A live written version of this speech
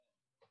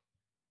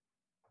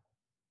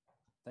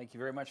Thank you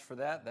very much for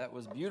that. That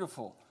was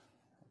beautiful.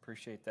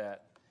 Appreciate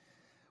that.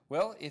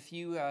 Well, if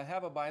you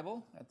have a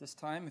Bible at this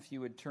time, if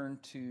you would turn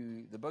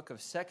to the book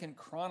of 2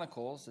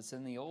 Chronicles, it's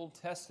in the Old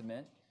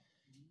Testament,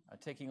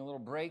 taking a little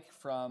break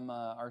from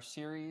our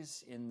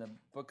series in the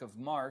book of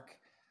Mark.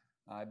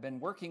 I've been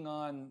working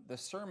on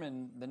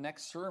the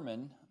next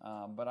sermon,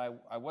 but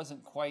I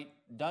wasn't quite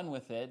done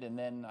with it, and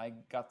then I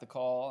got the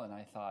call, and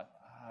I thought,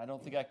 I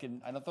don't think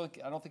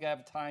I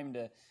have time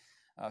to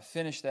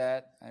finish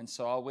that, and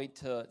so I'll wait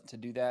to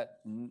do that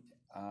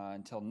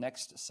until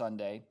next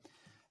Sunday.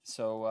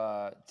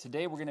 So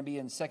today we're going to be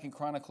in 2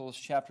 Chronicles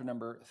chapter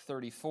number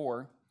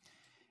 34,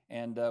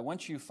 and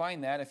once you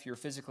find that, if you're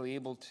physically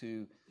able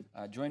to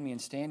join me in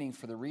standing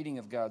for the reading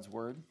of God's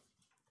Word.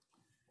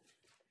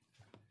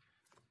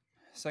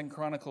 2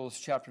 Chronicles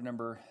chapter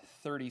number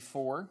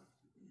 34,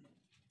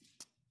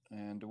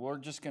 and we're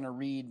just going to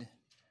read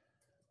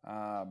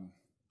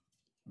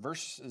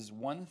verses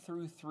 1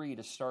 through 3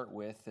 to start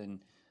with, and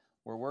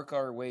we'll work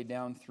our way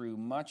down through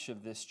much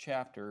of this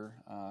chapter,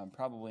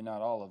 probably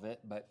not all of it,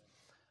 but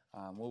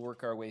we'll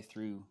work our way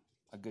through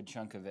a good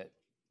chunk of it.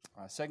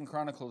 2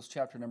 Chronicles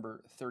chapter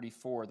number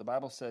 34, the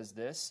Bible says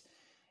this,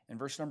 in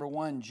verse number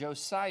 1,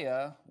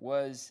 Josiah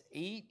was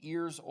 8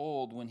 years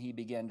old when he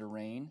began to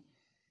reign,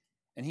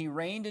 and he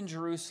reigned in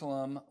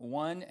Jerusalem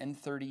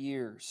 31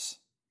 years.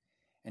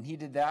 And he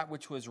did that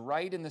which was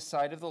right in the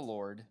sight of the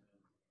Lord,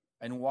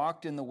 and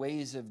walked in the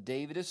ways of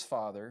David his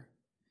father,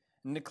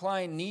 and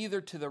declined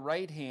neither to the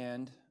right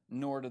hand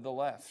nor to the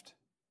left.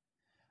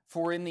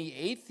 For in the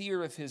 8th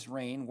year of his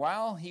reign,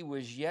 while he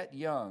was yet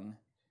young,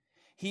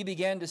 he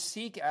began to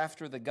seek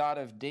after the God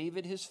of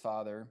David his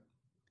father,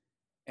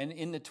 and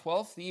in the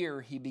 12th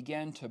year he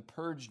began to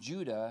purge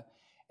Judah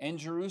and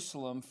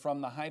Jerusalem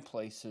from the high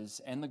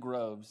places and the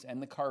groves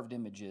and the carved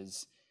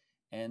images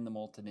and the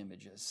molten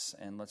images.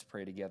 And let's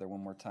pray together one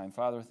more time.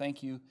 Father,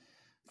 thank you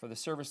for the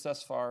service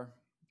thus far.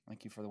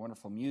 Thank you for the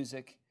wonderful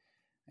music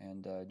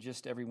and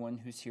just everyone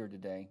who's here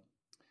today.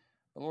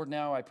 But Lord,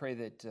 now I pray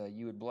that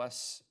you would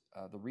bless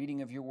the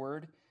reading of your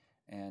word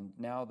and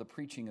now the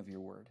preaching of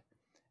your word.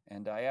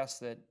 And I ask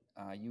that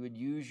you would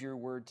use your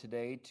word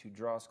today to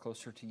draw us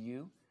closer to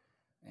you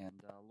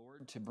and,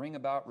 Lord, to bring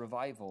about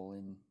revival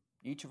in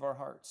each of our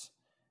hearts.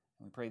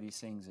 And we pray these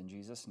things in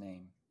Jesus'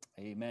 name.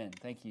 Amen.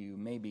 Thank you. You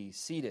may be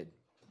seated.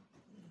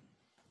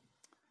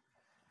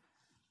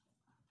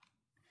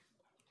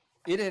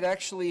 It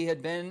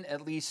had been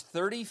at least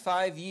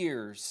 35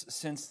 years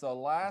since the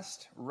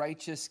last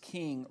righteous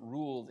king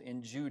ruled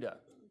in Judah.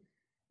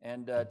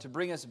 And to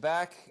bring us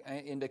back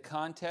into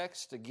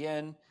context,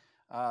 again,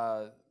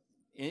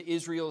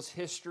 Israel's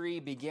history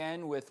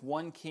began with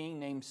one king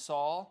named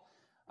Saul.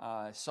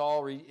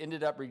 Saul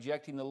ended up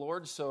rejecting the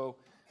Lord, so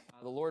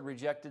the Lord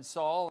rejected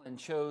Saul and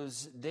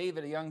chose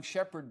David, a young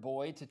shepherd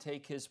boy, to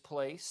take his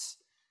place.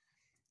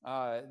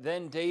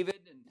 Then David,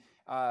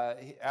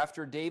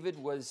 after David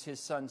was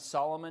his son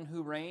Solomon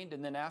who reigned,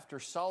 and then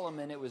after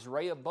Solomon it was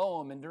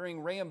Rehoboam, and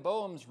during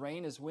Rehoboam's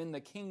reign is when the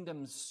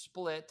kingdoms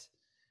split,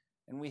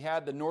 and we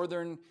had the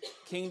northern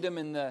kingdom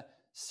and the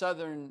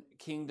southern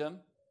kingdom,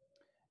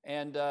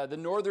 and the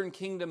northern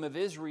kingdom of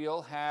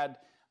Israel had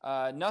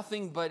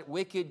nothing but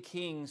wicked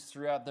kings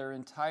throughout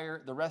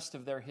the rest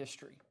of their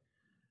history.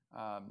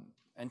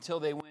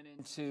 Until they went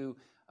into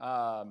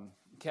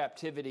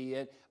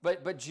captivity.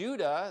 But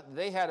Judah,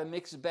 they had a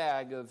mixed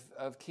bag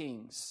of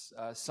kings,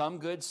 some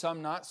good,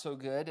 some not so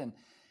good.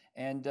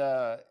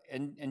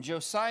 And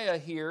Josiah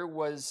here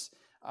was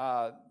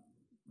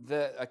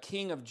a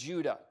king of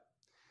Judah.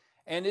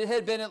 And it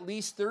had been at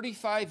least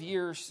 35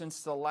 years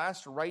since the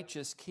last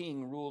righteous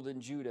king ruled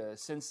in Judah,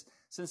 since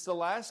the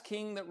last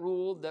king that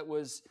ruled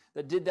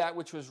that did that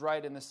which was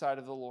right in the sight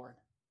of the Lord.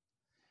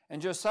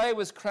 And Josiah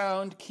was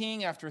crowned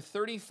king after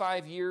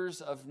 35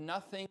 years of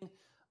nothing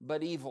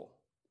but evil.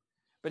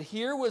 But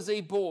here was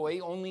a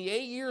boy, only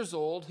 8 years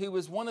old, who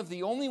was one of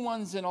the only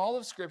ones in all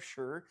of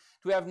Scripture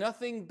to have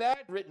nothing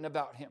bad written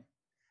about him.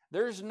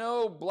 There's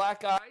no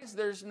black eyes,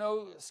 there's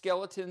no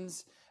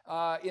skeletons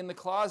in the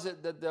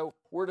closet that the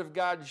Word of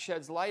God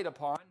sheds light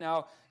upon.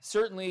 Now,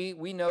 certainly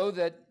we know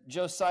that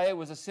Josiah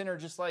was a sinner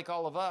just like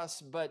all of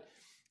us, but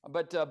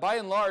by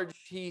and large,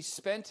 he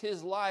spent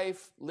his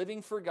life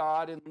living for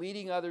God and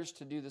leading others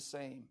to do the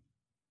same.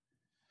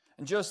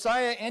 And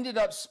Josiah ended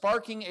up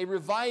sparking a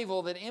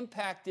revival that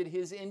impacted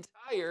his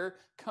entire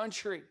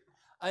country.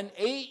 An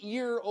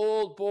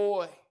 8-year-old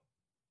boy.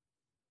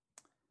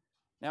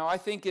 Now, I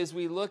think as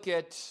we look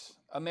at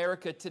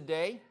America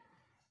today,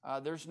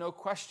 there's no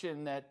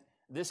question that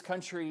this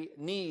country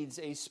needs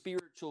a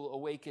spiritual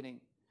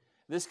awakening.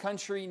 This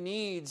country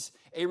needs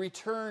a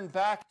return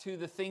back to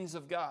the things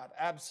of God,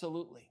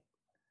 absolutely.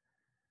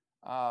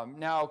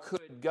 Now,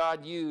 could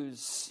God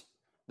use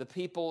the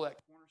people at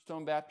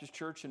Cornerstone Baptist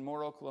Church in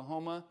Moore,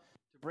 Oklahoma,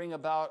 to bring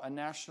about a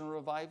national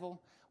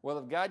revival? Well,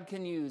 if God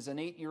can use an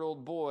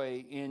 8-year-old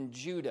boy in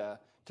Judah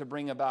to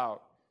bring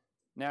about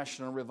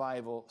national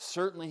revival,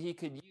 certainly he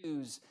could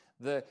use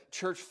the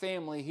church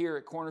family here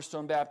at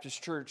Cornerstone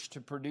Baptist Church to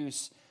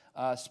produce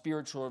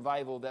spiritual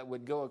revival that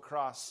would go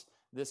across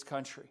this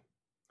country.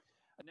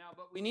 Now,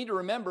 but we need to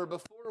remember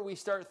before we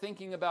start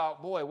thinking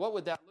about, boy, what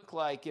would that look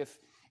like if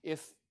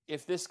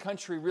this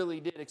country really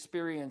did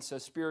experience a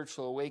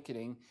spiritual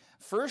awakening?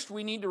 First,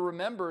 we need to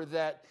remember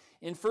that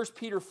in 1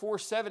 Peter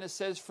 4:7, it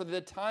says, "For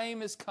the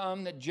time has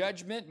come that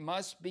judgment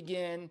must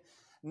begin,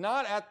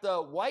 not at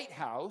the White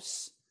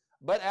House,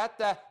 but at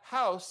the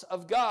house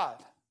of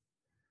God."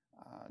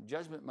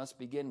 Judgment must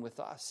begin with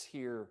us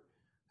here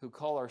who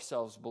call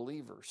ourselves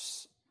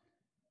believers.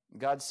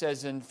 God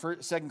says in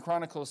 2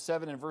 Chronicles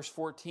 7 and verse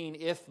 14,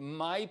 "If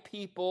my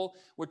people,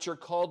 which are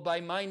called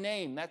by my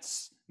name,"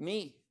 that's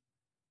me,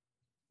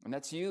 and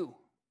that's you.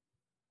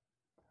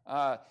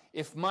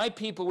 "If my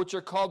people, which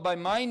are called by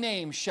my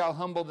name, shall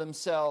humble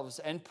themselves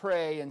and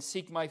pray and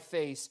seek my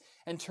face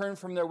and turn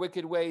from their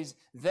wicked ways,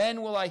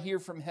 then will I hear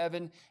from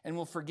heaven and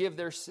will forgive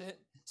their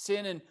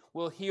sin and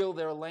will heal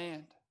their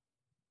land."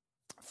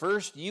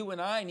 First, you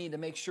and I need to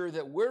make sure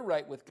that we're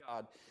right with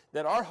God,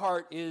 that our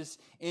heart is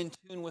in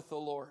tune with the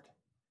Lord.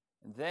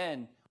 And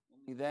then,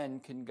 only then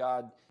can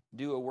God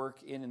do a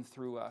work in and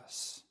through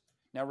us.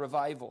 Now,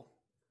 revival.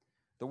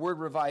 The word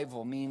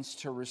revival means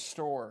to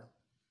restore,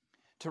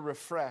 to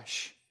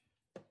refresh,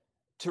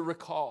 to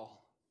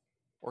recall,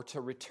 or to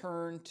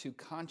return to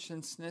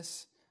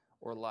consciousness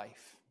or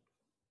life.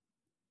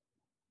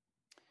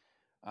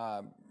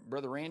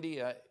 Brother Randy,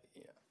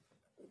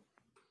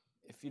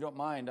 if you don't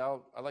mind,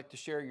 I'd like to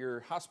share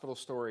your hospital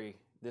story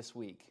this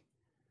week.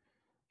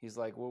 He's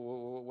like, well,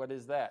 what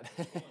is that?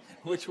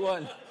 Which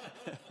one?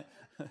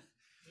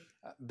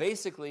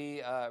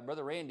 Basically,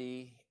 Brother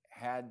Randy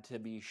had to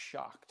be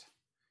shocked.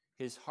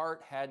 His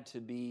heart had to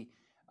be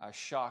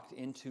shocked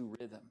into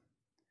rhythm.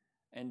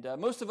 And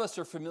most of us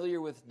are familiar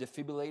with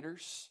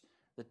defibrillators,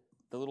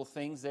 the little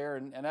things there,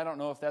 and I don't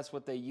know if that's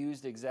what they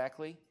used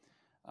exactly.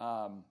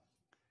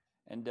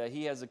 And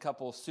he has a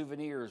couple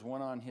souvenirs,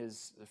 one on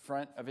his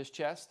front of his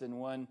chest and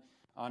one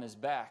on his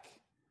back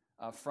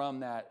from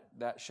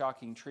that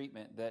shocking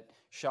treatment that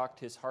shocked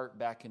his heart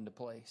back into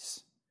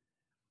place.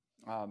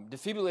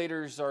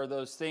 Defibrillators are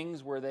those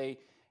things where they,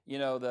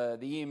 the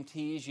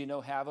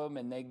EMTs, have them,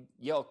 and they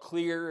yell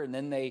clear, and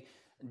then they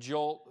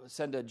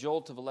send a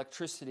jolt of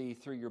electricity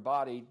through your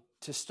body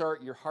to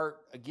start your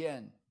heart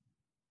again.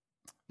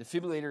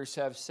 Defibrillators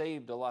have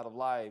saved a lot of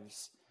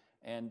lives,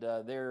 and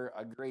they're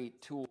a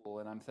great tool,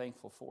 and I'm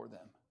thankful for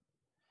them.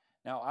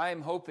 Now,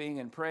 I'm hoping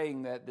and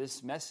praying that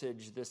this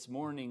message this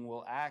morning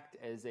will act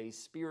as a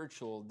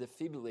spiritual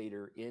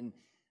defibrillator in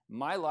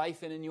my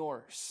life and in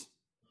yours.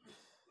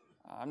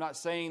 I'm not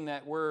saying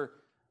that we're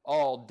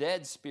all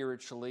dead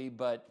spiritually,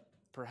 but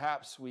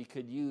perhaps we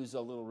could use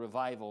a little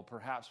revival.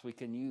 Perhaps we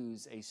can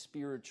use a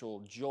spiritual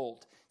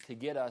jolt to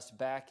get us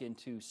back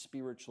into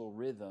spiritual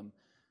rhythm,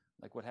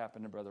 like what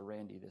happened to Brother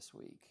Randy this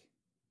week.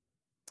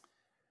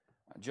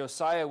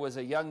 Josiah was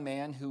a young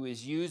man who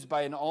was used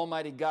by an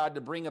almighty God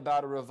to bring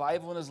about a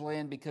revival in his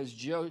land because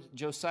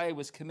Josiah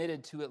was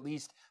committed to at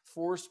least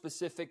 4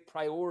 specific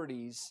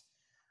priorities,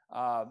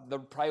 the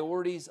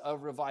priorities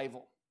of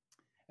revival.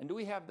 And do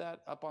we have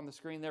that up on the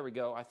screen? There we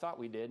go. I thought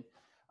we did.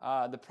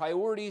 The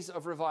priorities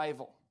of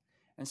revival.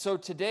 And so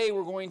today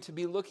we're going to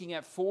be looking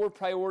at 4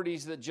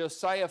 priorities that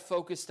Josiah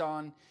focused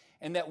on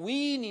and that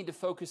we need to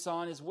focus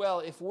on as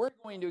well if we're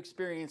going to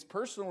experience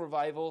personal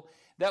revival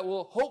that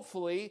will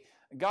hopefully,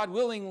 God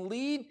willing,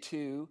 lead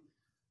to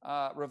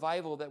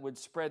revival that would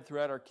spread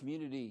throughout our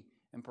community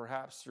and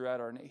perhaps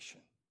throughout our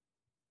nation.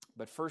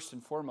 But first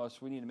and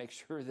foremost, we need to make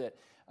sure that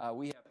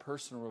we have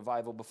personal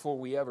revival before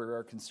we ever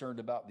are concerned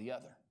about the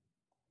other.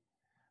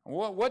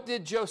 What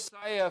did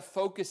Josiah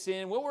focus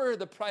in? What were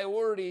the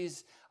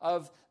priorities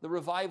of the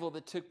revival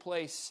that took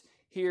place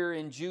here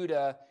in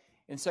Judah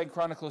in 2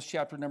 Chronicles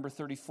chapter number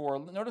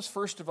 34? Notice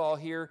first of all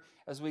here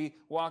as we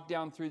walk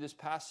down through this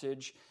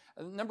passage,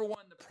 number 1,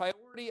 the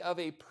priority of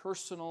a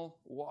personal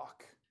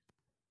walk.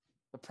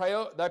 The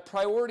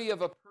priority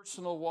of a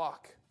personal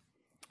walk.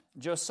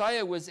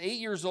 Josiah was 8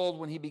 years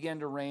old when he began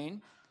to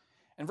reign.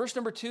 And verse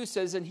number 2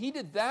 says, "And he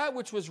did that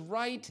which was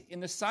right in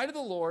the sight of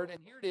the Lord," and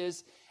here it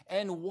is,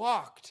 "and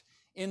walked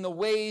in the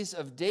ways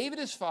of David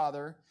his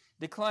father,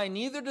 declined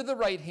neither to the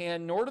right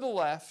hand nor to the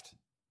left,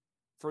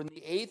 for in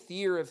the 8th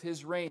year of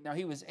his reign." Now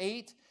he was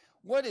 8.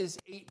 What is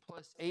 8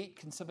 plus 8?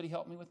 Can somebody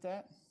help me with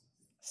that?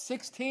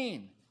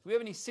 16. Do we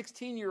have any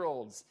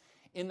 16-year-olds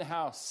in the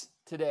house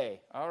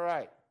today? All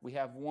right. We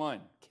have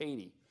one,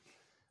 Katie.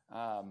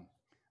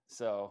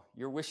 So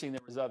you're wishing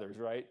there was others,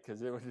 right?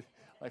 Because it was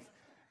like,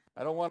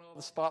 I don't want all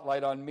the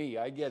spotlight on me.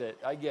 I get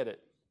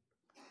it.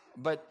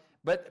 But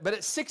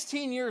at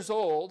 16 years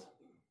old,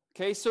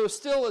 okay, so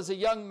still as a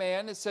young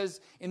man, it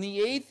says, in the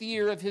 8th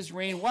year of his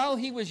reign, while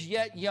he was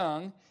yet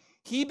young,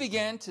 he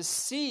began to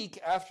seek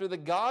after the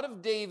God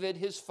of David,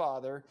 his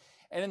father.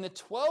 And in the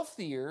 12th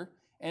year,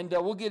 and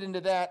we'll get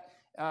into that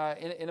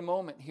in a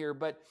moment here,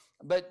 but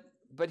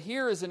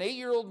here as an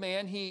 8-year-old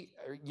man,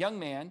 young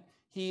man,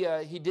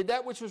 he did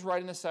that which was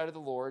right in the sight of the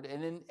Lord.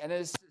 And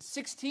as a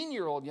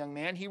 16-year-old young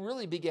man, he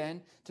really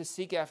began to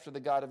seek after the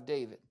God of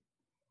David.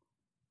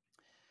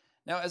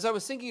 Now, as I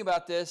was thinking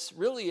about this,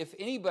 really, if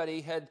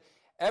anybody had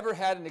ever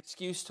had an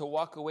excuse to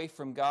walk away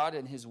from God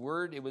and his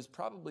word, it was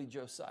probably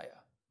Josiah.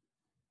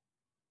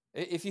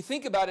 If you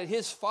think about it,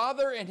 his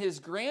father and his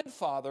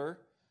grandfather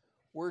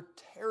were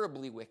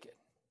terribly wicked.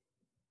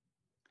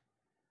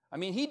 I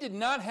mean, he did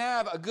not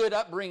have a good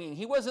upbringing.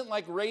 He wasn't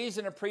like raised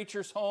in a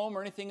preacher's home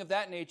or anything of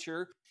that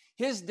nature.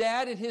 His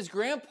dad and his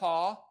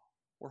grandpa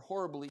were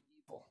horribly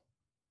evil.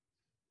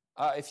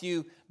 If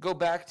you go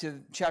back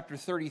to chapter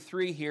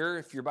 33 here,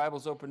 if your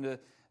Bible's open to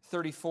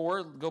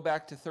 34, go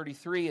back to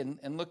 33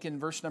 and look in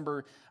verse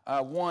number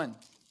 1.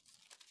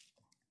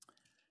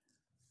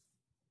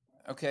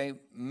 Okay,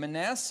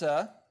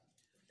 Manasseh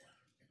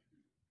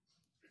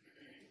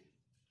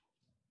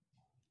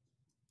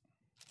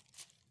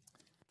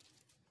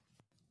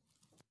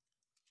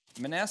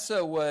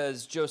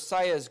was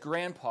Josiah's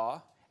grandpa,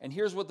 and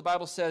here's what the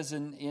Bible says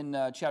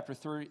in chapter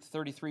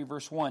 33,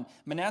 verse 1.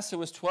 Manasseh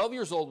was 12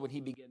 years old when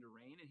he began to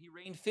reign, and he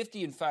reigned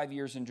 55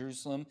 years in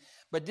Jerusalem,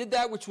 but did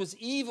that which was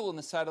evil in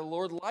the sight of the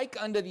Lord, like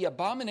unto the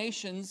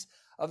abominations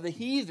of the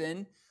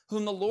heathen,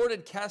 whom the Lord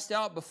had cast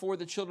out before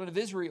the children of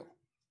Israel.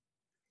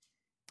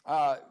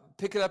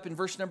 Pick it up in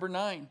verse number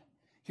 9.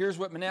 Here's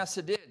what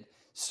Manasseh did.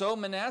 So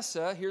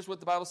Manasseh, here's what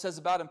the Bible says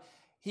about him.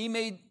 He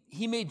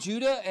made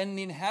Judah and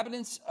the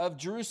inhabitants of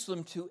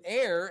Jerusalem to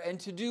err and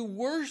to do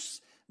worse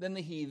than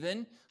the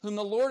heathen, whom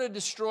the Lord had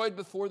destroyed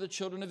before the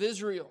children of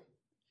Israel.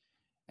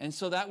 And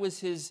so that was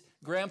his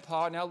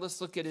grandpa. Now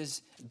let's look at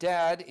his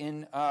dad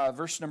in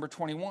verse number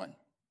 21.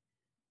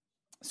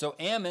 So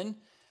Ammon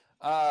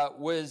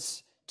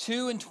was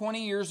 22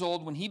 years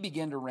old when he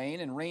began to reign,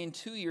 and reigned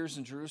 2 years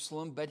in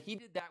Jerusalem. But he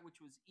did that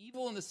which was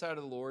evil in the sight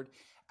of the Lord,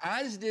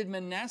 as did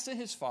Manasseh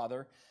his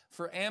father.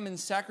 For Ammon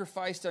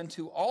sacrificed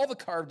unto all the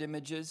carved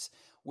images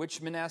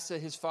which Manasseh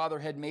his father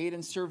had made,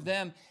 and served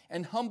them,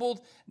 and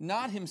humbled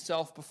not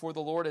himself before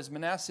the Lord, as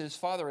Manasseh his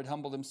father had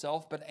humbled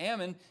himself. But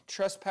Ammon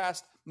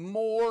trespassed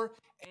more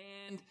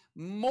and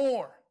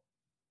more.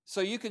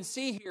 So you can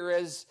see here,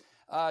 as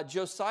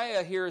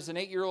Josiah here is an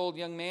 8-year-old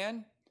young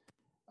man,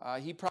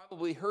 he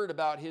probably heard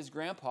about his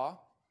grandpa,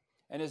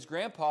 and his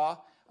grandpa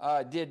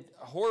did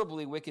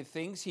horribly wicked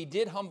things. He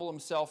did humble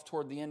himself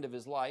toward the end of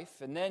his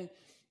life, and then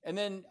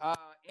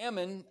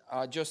Ammon,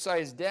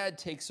 Josiah's dad,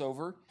 takes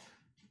over,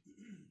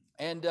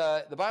 and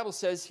the Bible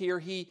says here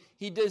he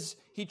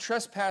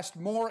trespassed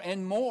more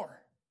and more.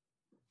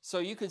 So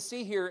you can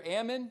see here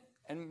Ammon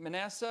and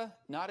Manasseh,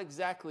 not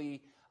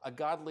exactly a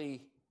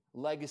godly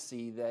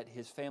legacy that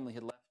his family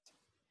had left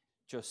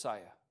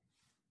Josiah.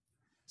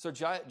 So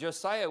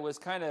Josiah was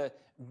kind of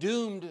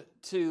doomed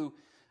to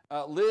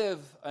live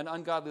an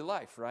ungodly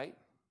life, right?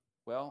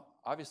 Well,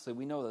 obviously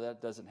we know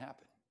that doesn't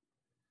happen.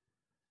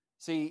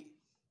 See,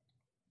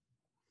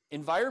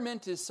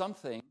 environment is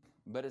something,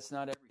 but it's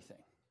not everything.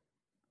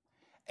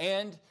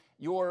 And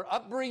your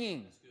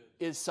upbringing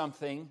is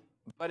something,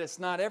 but it's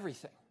not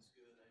everything.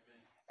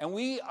 And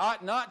we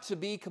ought not to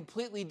be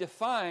completely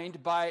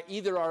defined by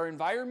either our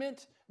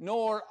environment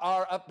nor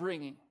our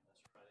upbringing.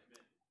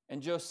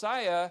 And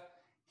Josiah,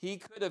 he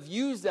could have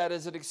used that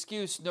as an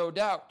excuse, no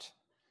doubt.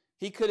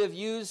 He could have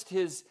used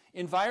his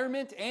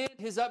environment and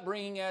his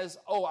upbringing as,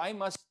 I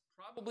must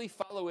probably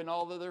follow in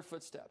all of their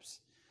footsteps.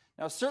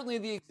 Now, certainly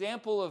the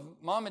example of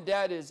mom and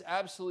dad is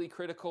absolutely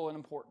critical and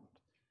important.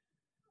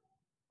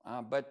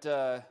 But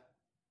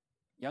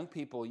young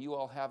people, you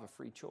all have a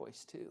free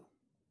choice too.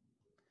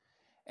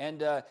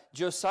 And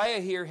Josiah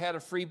here had a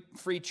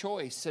free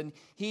choice, and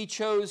he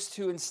chose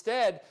to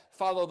instead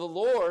follow the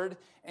Lord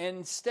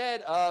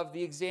instead of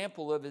the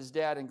example of his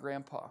dad and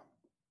grandpa.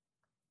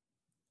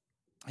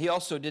 He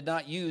also did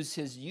not use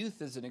his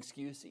youth as an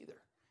excuse either.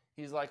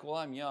 He's like, well,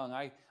 I'm young.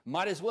 I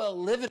might as well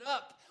live it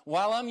up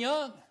while I'm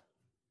young.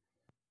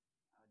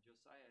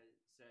 Josiah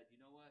said, you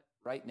know what?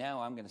 Right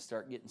now I'm going to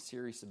start getting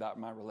serious about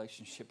my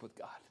relationship with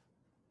God.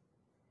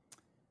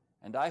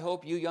 And I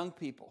hope you young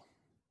people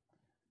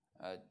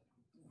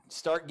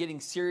start getting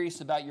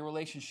serious about your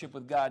relationship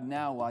with God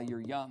now while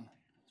you're young.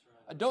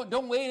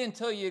 Don't wait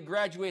until you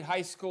graduate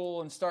high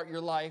school and start your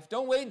life.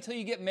 Don't wait until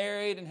you get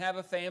married and have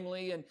a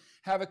family and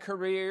have a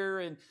career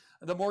and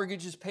the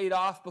mortgage is paid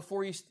off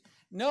before you...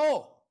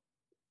 No.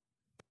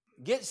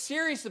 Get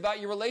serious about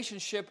your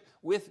relationship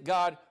with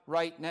God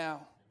right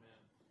now.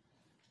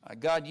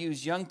 God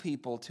used young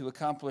people to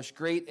accomplish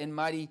great and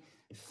mighty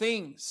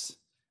things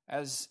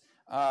as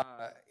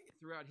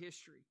throughout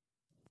history.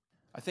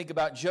 I think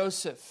about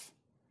Joseph,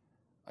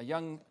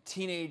 a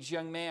teenage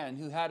young man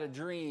who had a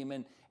dream,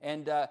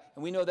 and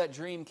we know that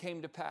dream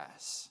came to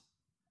pass.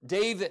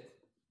 David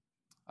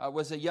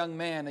was a young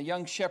man, a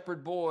young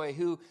shepherd boy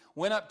who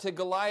went up to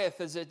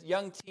Goliath as a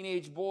young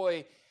teenage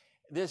boy,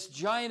 this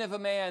giant of a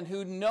man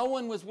who no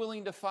one was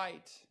willing to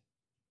fight.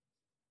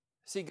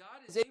 See, God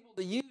is able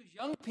to use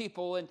young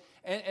people,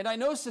 and I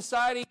know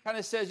society kind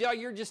of says, yeah,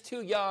 you're just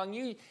too young.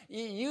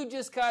 You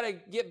just got to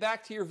get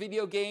back to your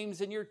video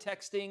games and your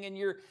texting and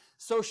your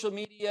social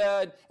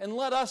media and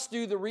let us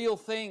do the real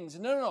things.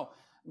 No.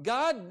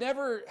 God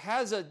never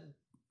has a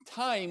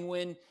time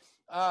when,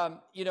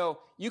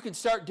 you can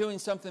start doing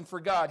something for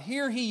God.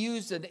 Here he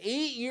used an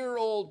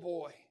 8-year-old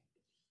boy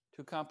to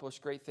to accomplish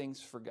great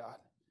things for God.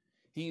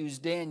 He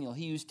used Daniel.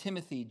 He used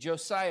Timothy,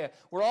 Josiah.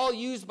 We're all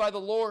used by the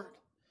Lord.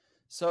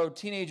 So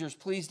teenagers,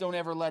 please don't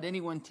ever let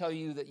anyone tell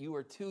you that you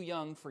are too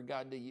young for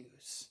God to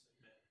use.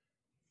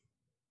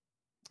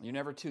 You're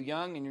never too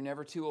young and you're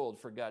never too old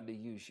for God to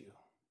use you.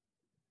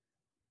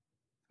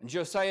 And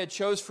Josiah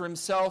chose for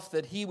himself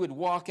that he would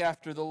walk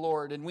after the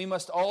Lord, and we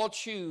must all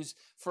choose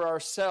for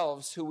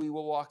ourselves who we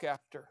will walk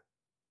after.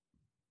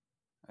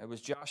 It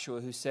was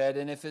Joshua who said,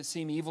 "And if it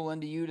seem evil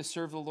unto you to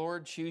serve the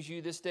Lord, choose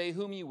you this day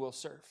whom you will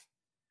serve.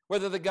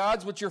 Whether the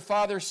gods which your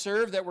fathers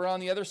served that were on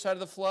the other side of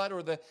the flood,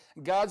 or the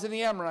gods of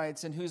the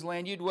Amorites in whose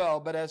land you dwell.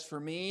 But as for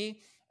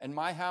me and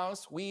my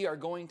house, we are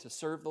going to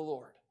serve the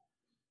Lord."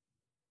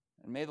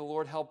 And may the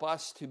Lord help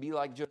us to be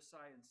like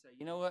Josiah and say,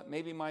 you know what,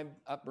 maybe my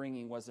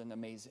upbringing wasn't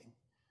amazing.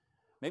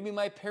 Maybe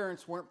my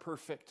parents weren't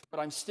perfect, but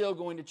I'm still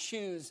going to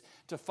choose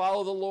to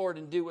follow the Lord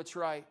and do what's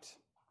right.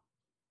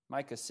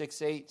 Micah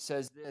 6:8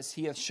 says this,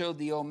 "He hath showed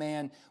thee, O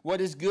man,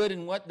 what is good,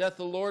 and what doth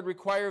the Lord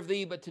require of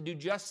thee, but to do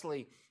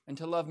justly, and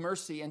to love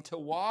mercy, and to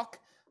walk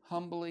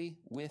humbly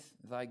with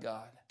thy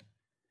God."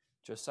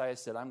 Josiah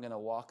said, I'm going to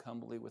walk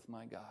humbly with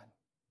my God.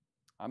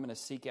 I'm going to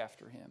seek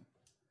after him.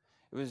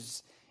 It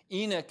was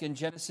Enoch in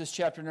Genesis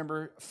chapter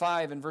number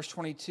 5 and verse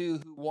 22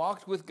 who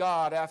walked with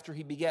God after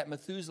he begat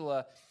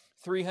Methuselah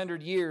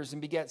 300 years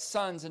and begat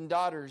sons and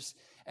daughters.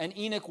 And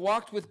Enoch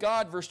walked with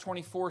God, verse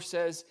 24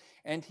 says,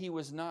 and he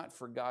was not,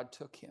 for God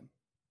took him.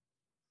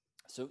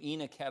 So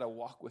Enoch had a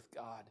walk with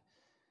God.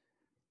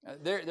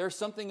 There's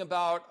something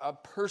about a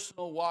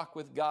personal walk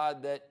with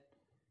God that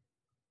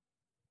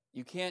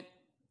you can't,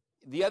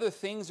 the other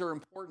things are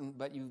important,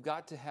 but you've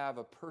got to have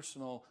a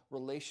personal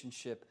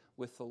relationship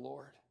with the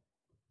Lord.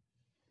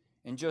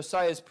 In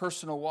Josiah's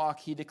personal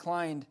walk, he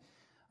declined,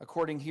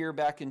 according here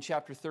back in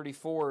chapter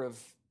 34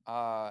 of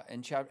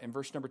in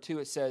verse number 2,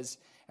 it says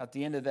at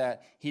the end of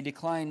that, he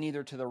declined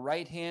neither to the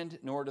right hand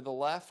nor to the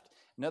left.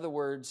 In other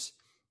words,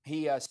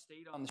 he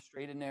stayed on the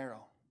straight and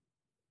narrow.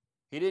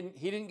 He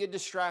didn't get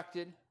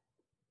distracted.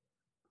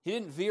 He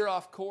didn't veer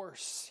off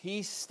course.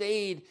 He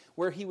stayed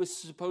where he was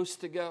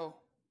supposed to go.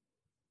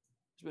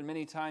 There's been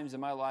many times in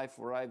my life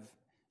where I've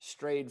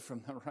strayed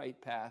from the right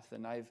path,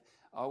 and I've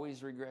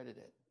always regretted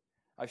it.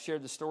 I've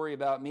shared the story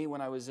about me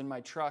when I was in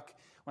my truck.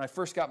 When I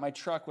first got my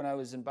truck when I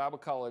was in Bible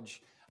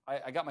college,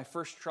 I got my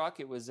first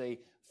truck. It was a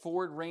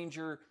Ford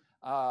Ranger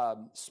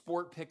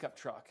sport pickup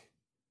truck.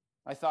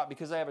 I thought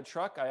because I have a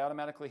truck, I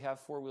automatically have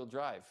four-wheel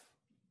drive.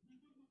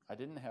 I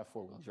didn't have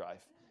four-wheel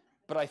drive,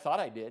 but I thought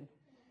I did.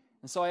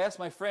 And so I asked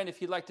my friend if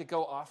he'd like to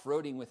go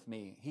off-roading with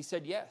me. He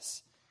said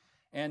yes.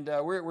 And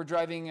we're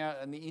driving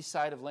on the east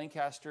side of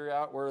Lancaster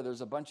out where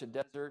there's a bunch of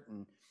desert,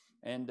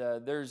 and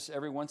there's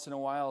every once in a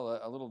while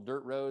a little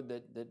dirt road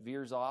that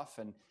veers off.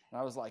 And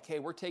I was like, hey,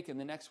 we're taking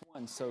the next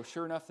one. So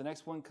sure enough, the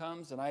next one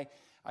comes, and I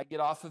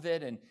get off of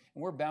it, and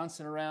we're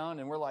bouncing around,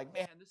 and we're like,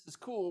 man, this is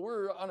cool.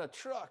 We're on a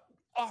truck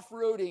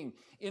off-roading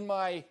in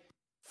my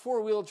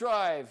four-wheel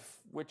drive,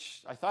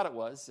 which I thought it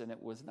was, and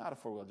it was not a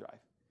four-wheel drive.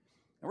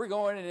 And we're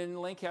going, and in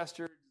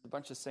Lancaster, a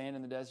bunch of sand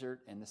in the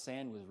desert, and the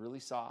sand was really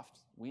soft.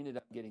 We ended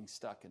up getting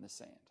stuck in the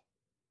sand.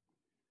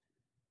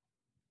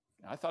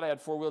 I thought I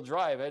had four-wheel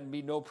drive. It'd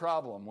be no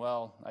problem.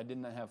 Well, I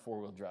didn't have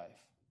four-wheel drive.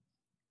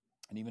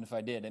 And even if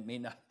I did, it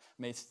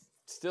may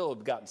still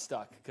have gotten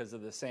stuck because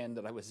of the sand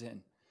that I was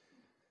in.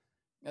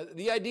 Now,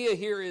 the idea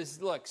here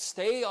is, look,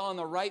 stay on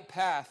the right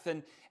path,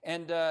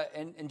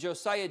 and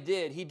Josiah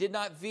did. He did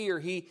not veer.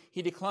 He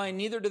declined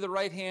neither to the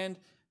right hand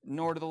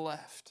nor to the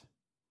left.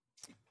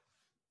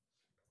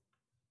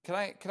 Can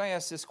I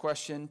ask this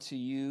question to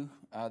you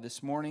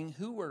this morning?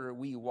 Who were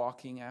we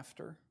walking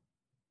after?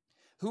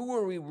 Who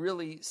were we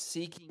really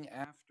seeking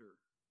after?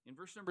 In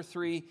verse number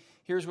 3,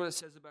 here's what it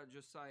says about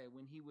Josiah.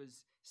 When he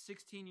was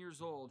 16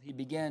 years old, he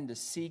began to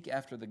seek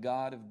after the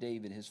God of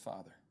David, his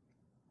father.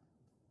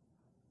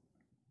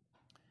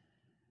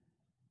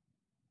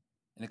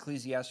 In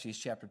Ecclesiastes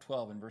chapter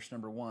 12 and verse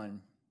number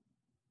 1,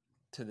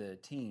 to the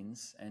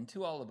teens and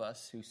to all of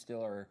us who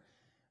still are,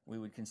 we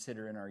would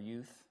consider in our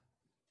youth,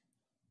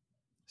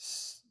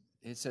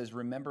 it says,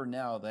 remember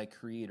now thy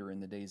Creator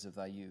in the days of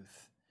thy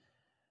youth.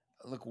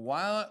 Look,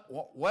 what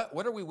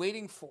are we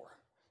waiting for?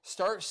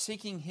 Start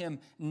seeking him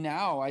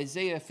now.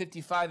 Isaiah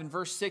 55 and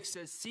verse 6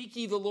 says, seek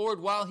ye the Lord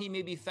while he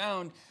may be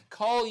found.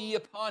 Call ye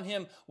upon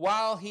him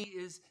while he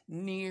is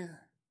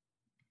near.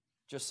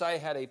 Josiah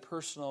had a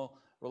personal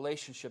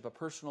relationship, a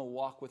personal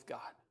walk with God.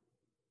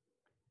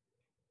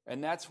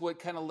 And that's what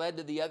kind of led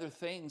to the other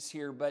things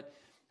here. But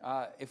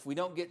if we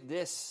don't get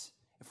this,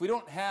 if we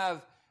don't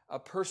have a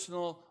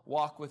personal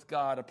walk with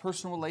God, a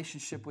personal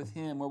relationship with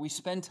him, where we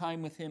spend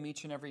time with him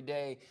each and every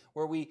day,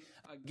 where we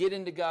get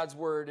into God's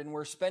word and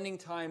we're spending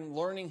time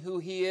learning who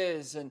he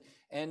is and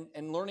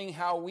learning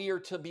how we are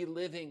to be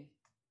living.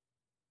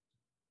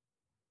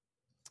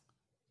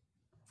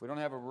 If we don't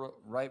have a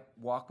right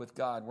walk with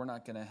God, we're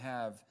not going to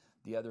have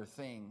the other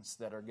things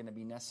that are going to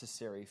be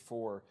necessary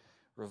for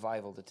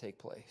revival to take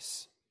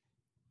place.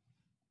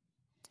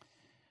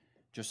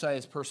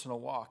 Josiah's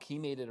personal walk, he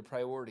made it a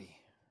priority.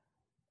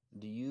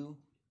 Do you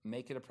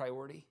make it a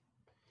priority?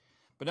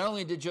 But not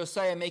only did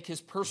Josiah make his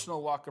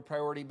personal walk a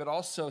priority, but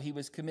also he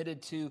was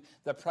committed to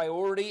the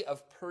priority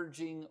of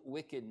purging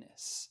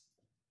wickedness.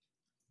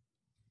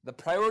 The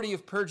priority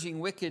of purging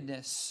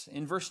wickedness.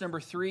 In verse number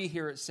 3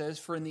 here it says,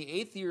 "For in the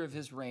 8th year of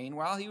his reign,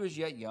 while he was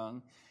yet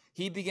young,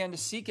 he began to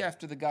seek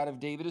after the God of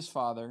David his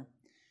father.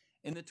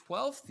 In the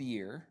 12th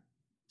year,"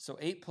 so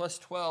 8 plus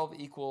 12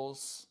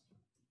 equals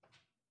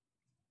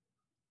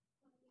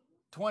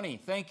 20.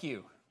 Thank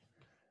you.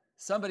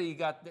 Somebody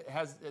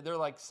they're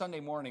like, Sunday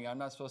morning, I'm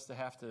not supposed to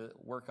have to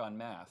work on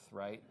math,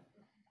 right?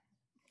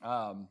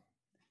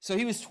 So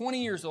he was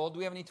 20 years old. Do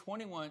we have any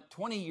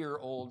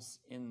 20-year-olds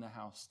in the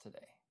house today?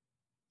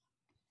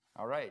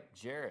 All right,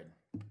 Jared.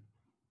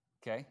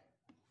 Okay.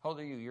 How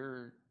old are you?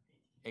 You're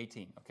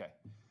 18. Okay.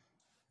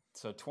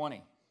 So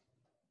 20.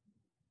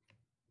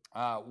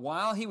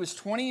 While he was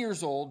 20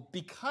 years old,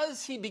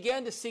 because he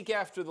began to seek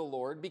after the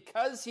Lord,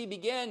 because he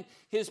began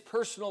his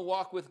personal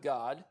walk with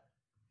God,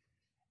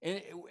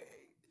 and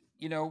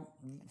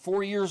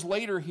 4 years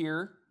later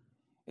here,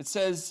 it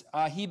says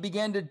he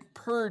began to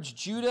purge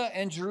Judah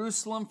and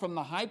Jerusalem from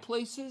the high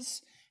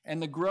places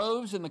and the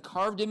groves and the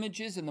carved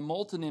images and the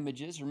molten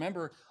images.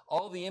 Remember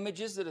all the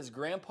images that his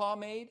grandpa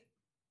made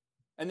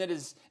and that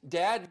his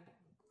dad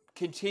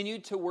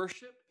continued to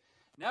worship?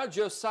 Now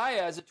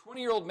Josiah, as a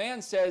 20-year-old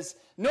man, says,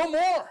 no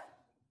more.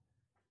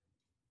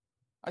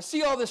 I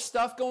see all this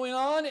stuff going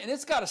on, and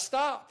it's got to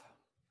stop.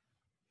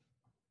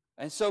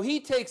 And so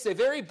he takes a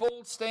very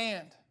bold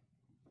stand.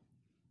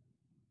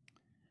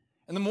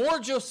 And the more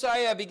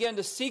Josiah began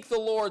to seek the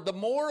Lord, the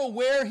more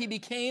aware he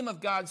became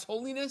of God's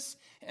holiness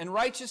and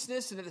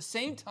righteousness, and at the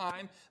same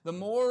time, the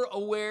more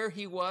aware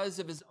he was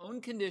of his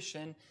own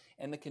condition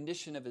and the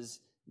condition of his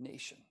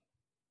nation.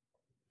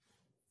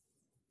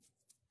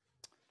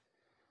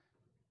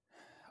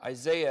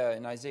 Isaiah,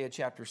 in Isaiah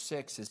chapter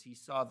 6, as he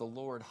saw the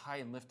Lord high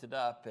and lifted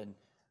up, and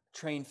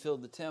train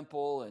filled the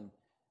temple, and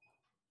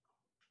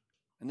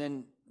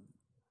then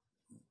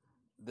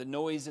the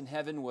noise in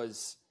heaven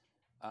was,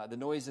 the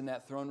noise in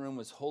that throne room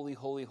was, holy,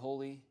 holy,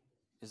 holy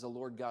is the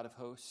Lord God of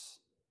hosts.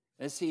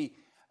 As he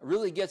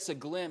really gets a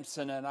glimpse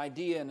and an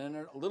idea and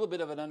a little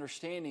bit of an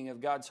understanding of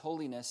God's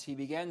holiness, he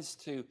begins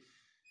to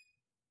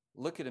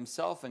look at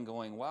himself and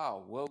going,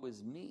 wow, woe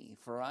is me,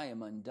 for I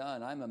am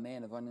undone. I'm a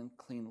man of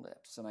unclean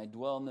lips, and I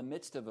dwell in the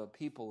midst of a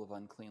people of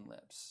unclean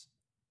lips.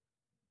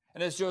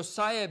 And as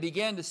Josiah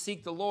began to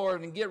seek the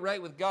Lord and get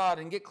right with God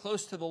and get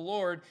close to the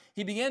Lord,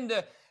 he began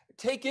to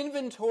take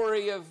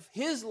inventory of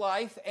his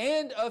life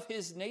and of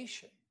his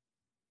nation.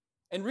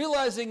 And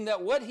realizing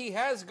that what he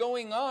has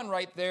going on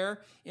right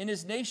there in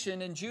his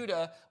nation in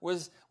Judah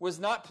was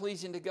not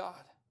pleasing to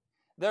God.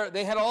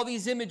 They had all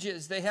these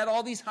images. They had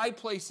all these high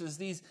places,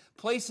 these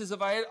places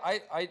of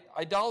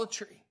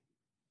idolatry.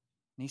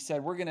 And he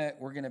said, we're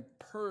gonna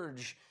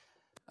purge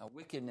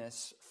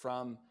wickedness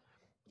from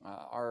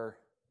our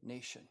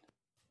nation.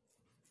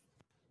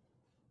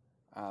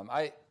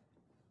 I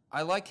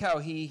like how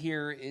he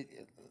here.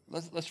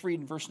 Let's read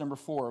in verse number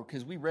 4,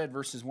 because we read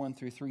verses 1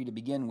 through 3 to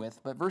begin with.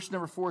 But verse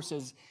number 4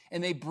 says,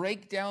 "And they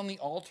break down the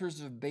altars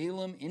of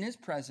Baalim in his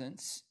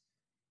presence."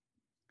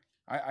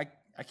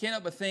 I can't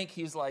help but think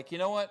he's like, you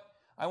know what?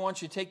 I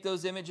want you to take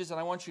those images and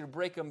I want you to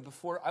break them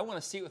before. I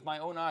want to see it with my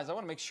own eyes. I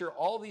want to make sure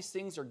all these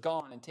things are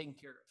gone and taken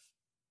care of.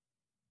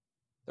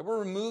 That we're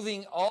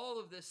removing all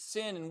of this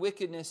sin and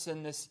wickedness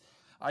and this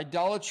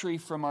idolatry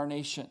from our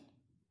nation.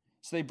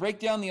 So they break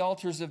down the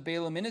altars of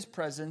Baalim in his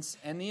presence,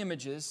 and the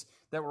images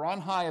that were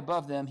on high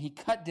above them he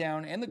cut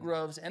down, and the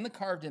groves and the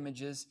carved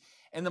images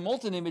and the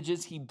molten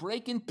images he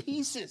brake in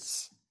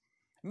pieces,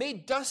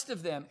 made dust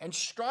of them, and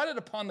strawed it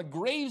upon the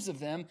graves of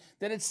them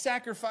that had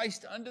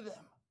sacrificed unto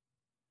them.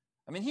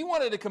 I mean, he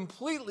wanted to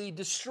completely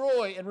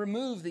destroy and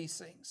remove these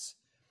things.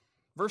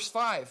 Verse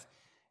 5,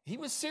 he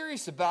was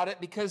serious about it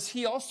because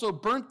he also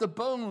burnt the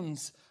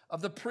bones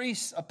of the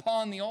priests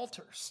upon the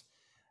altars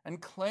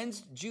and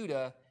cleansed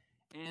Judah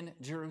and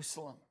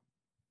Jerusalem.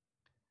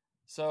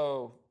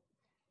 So,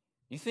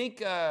 you think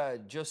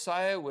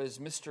Josiah was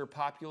Mr.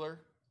 Popular?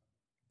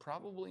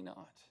 Probably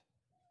not.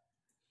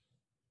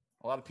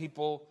 A lot of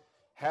people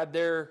had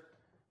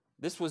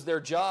this was their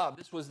job,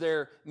 this was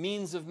their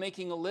means of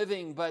making a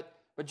living, but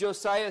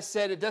Josiah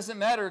said, it doesn't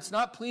matter, it's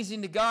not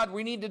pleasing to God,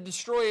 we need to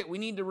destroy it, we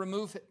need to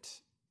remove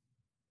it.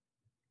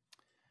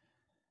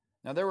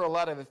 Now there were a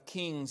lot of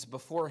kings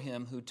before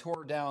him who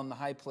tore down the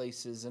high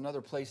places and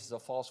other places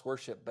of false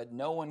worship, but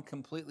no one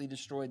completely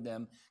destroyed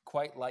them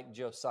quite like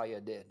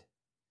Josiah did.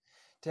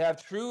 To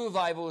have true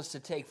revival is to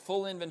take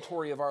full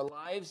inventory of our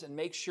lives and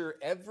make sure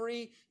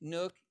every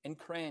nook and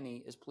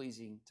cranny is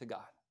pleasing to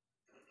God.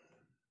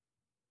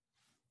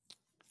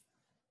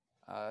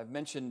 I've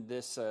mentioned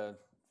this a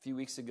few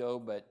weeks ago,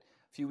 but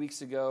a few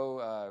weeks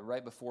ago,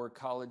 right before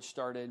college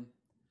started,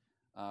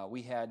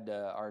 we had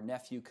our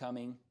nephew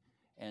coming,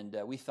 and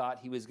we thought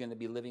he was going to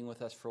be living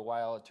with us for a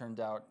while. It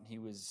turned out he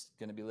was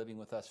going to be living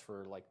with us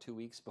for like 2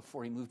 weeks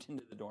before he moved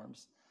into the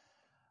dorms.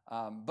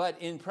 But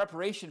in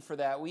preparation for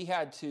that, we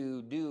had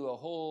to do a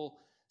whole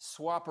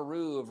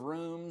swaparoo of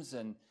rooms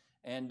and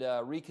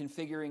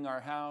reconfiguring our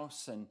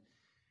house.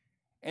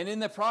 And in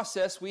the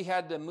process, we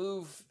had to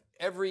move.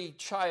 Every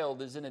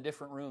child is in a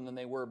different room than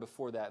they were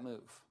before that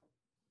move.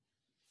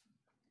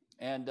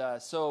 And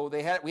so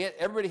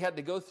everybody had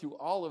to go through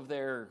all of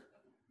their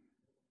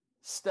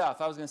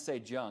stuff. I was going to say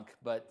junk,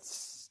 but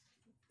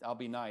I'll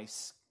be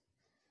nice.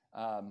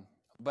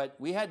 But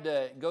we had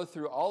to go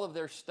through all of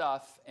their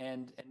stuff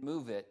and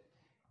move it.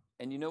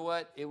 And you know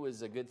what? It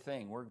was a good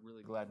thing. We're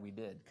really glad we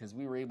did, because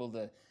we were able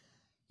to,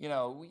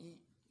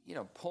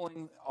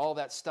 pulling all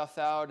that stuff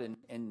out and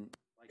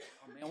like,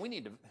 oh man, we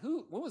need to.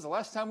 When was the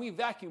last time we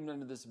vacuumed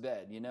under this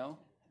bed?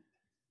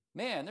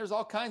 Man, there's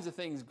all kinds of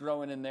things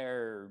growing in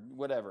there.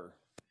 Whatever.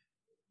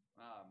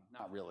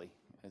 Not really.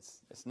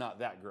 It's not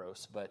that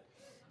gross, but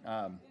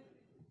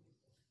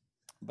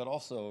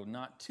also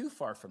not too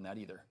far from that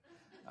either.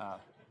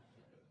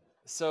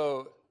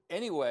 So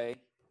anyway,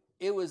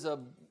 it was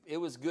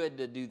good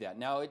to do that.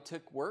 Now, it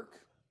took work,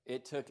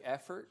 it took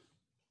effort,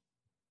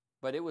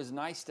 but it was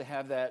nice to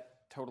have that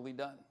totally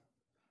done.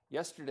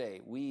 Yesterday,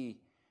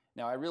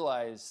 now I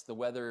realize the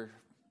weather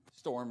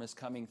storm is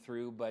coming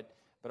through, but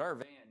our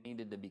van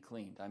needed to be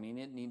cleaned. I mean,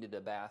 it needed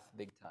a bath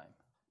big time.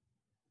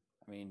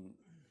 I mean,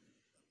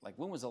 like,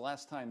 when was the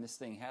last time this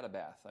thing had a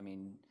bath? I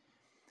mean,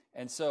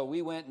 and so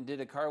we went and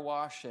did a car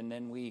wash, and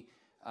then we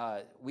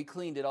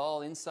cleaned it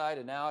all inside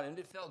and out, and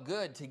it felt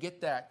good to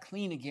get that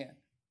clean again.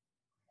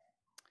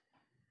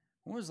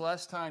 When was the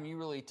last time you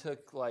really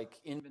took, like,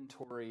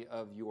 inventory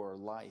of your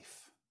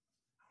life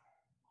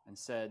and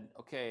said,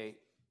 okay,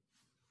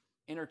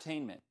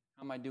 entertainment,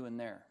 how am I doing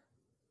there?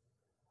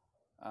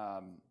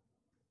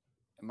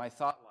 My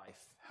thought life,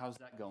 how's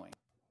that going?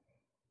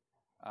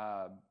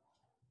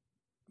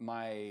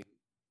 My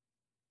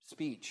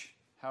speech,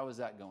 how is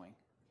that going?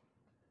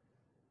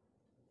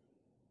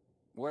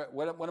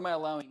 What am I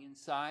allowing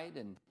inside,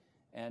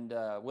 and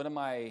what am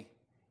I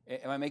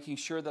making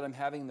sure that I'm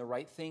having the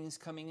right things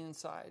coming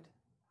inside?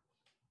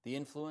 The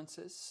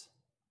influences?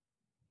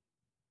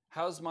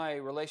 How's my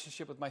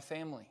relationship with my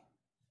family?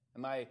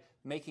 Am I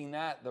making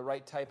that the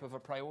right type of a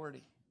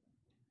priority?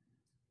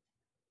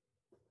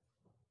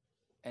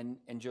 And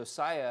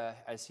Josiah,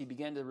 as he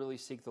began to really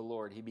seek the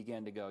Lord, he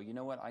began to go, you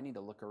know what? I need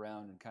to look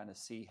around and kind of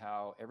see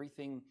how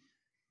everything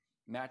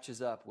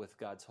matches up with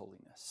God's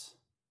holiness.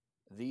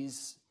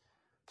 These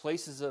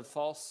places of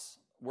false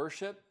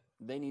worship,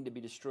 they need to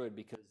be destroyed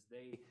because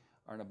they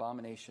are an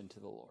abomination to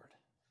the Lord.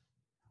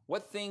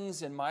 What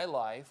things in my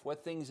life,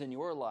 what things in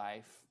your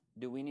life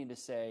do we need to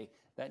say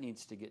that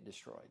needs to get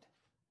destroyed?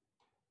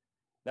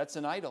 That's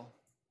an idol.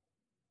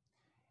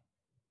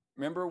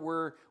 Remember,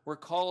 we're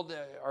called,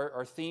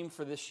 our theme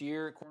for this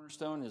year at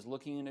Cornerstone is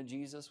looking into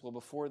Jesus. Well,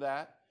 before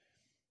that,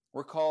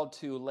 we're called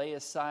to lay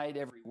aside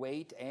every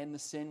weight and the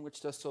sin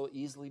which does so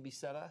easily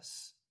beset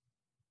us.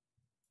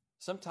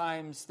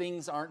 Sometimes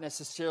things aren't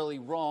necessarily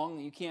wrong.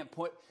 You can't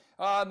put,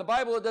 in the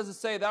Bible it doesn't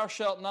say thou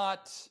shalt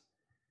not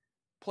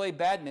play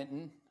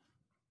badminton.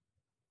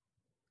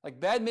 Like,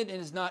 badminton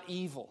is not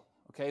evil,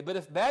 okay? But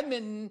if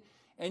badminton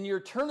and your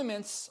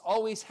tournaments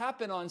always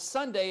happen on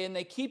Sunday and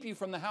they keep you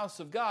from the house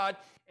of God,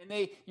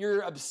 and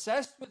you're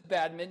obsessed with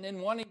badminton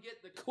and want to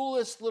get the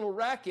coolest little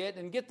racket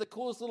and get the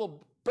coolest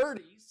little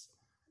birdies,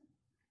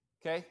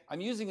 okay? I'm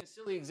using a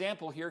silly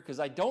example here because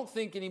I don't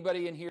think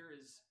anybody in here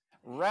is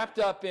wrapped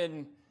up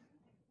in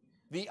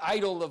the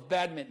idol of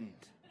badminton.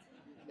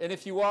 And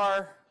if you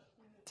are,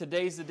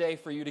 today's the day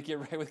for you to get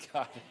right with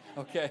God,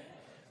 okay?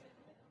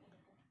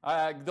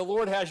 The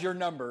Lord has your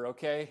number,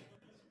 okay?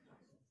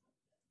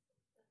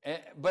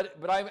 But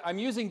I'm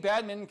using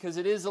badminton because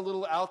it is a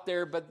little out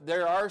there, but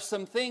there are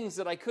some things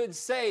that I could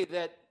say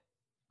that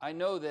I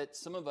know that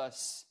some of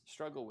us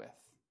struggle with.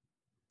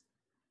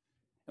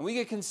 And we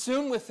get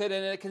consumed with it,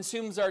 and it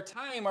consumes our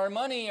time, our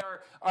money,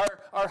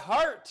 our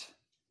heart.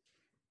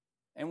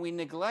 And we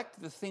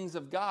neglect the things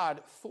of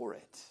God for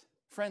it.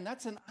 Friend,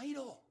 that's an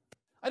idol.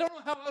 I don't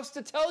know how else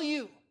to tell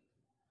you.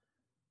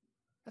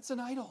 That's an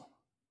idol.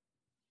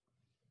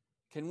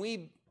 Can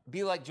we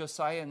be like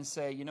Josiah and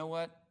say, you know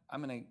what?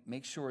 I'm going to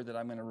make sure that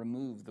I'm going to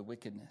remove the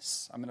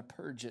wickedness. I'm going to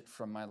purge it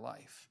from my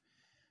life.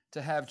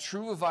 To have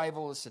true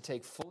revival is to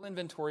take full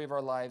inventory of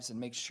our lives and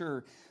make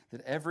sure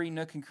that every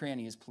nook and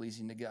cranny is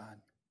pleasing to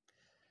God.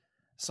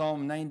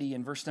 Psalm 90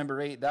 and verse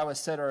number 8, thou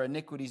hast set our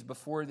iniquities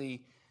before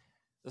thee.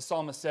 The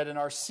psalmist said, and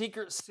our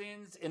secret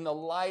sins in the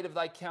light of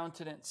thy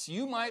countenance.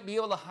 You might be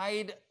able to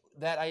hide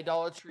that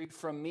idolatry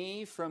from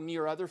me, from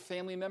your other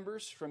family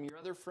members, from your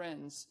other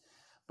friends,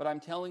 but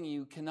I'm telling you,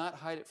 you cannot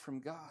hide it from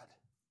God.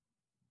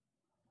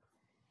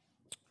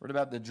 Read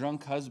about the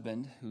drunk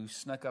husband who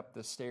snuck up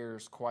the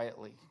stairs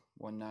quietly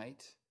one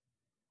night.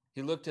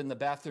 He looked in the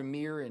bathroom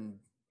mirror and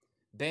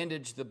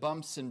bandaged the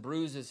bumps and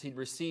bruises he'd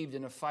received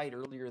in a fight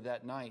earlier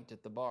that night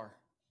at the bar.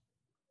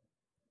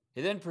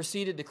 He then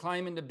proceeded to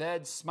climb into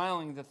bed,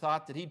 smiling at the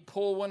thought that he'd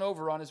pull one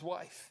over on his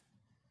wife.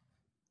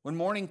 When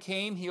morning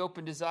came, he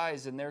opened his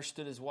eyes, and there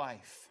stood his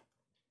wife.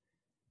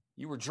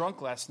 You were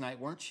drunk last night,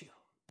 weren't you?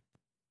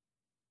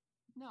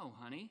 No,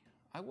 honey,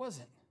 I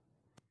wasn't.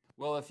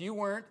 Well, if you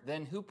weren't,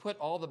 then who put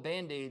all the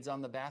Band-Aids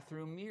on the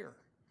bathroom mirror?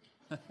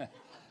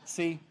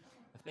 See,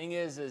 the thing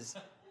is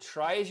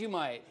try as you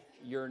might,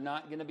 you're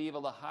not going to be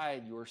able to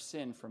hide your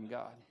sin from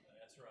God.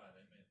 That's right.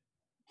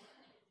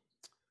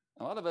 Amen.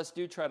 A lot of us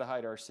do try to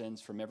hide our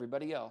sins from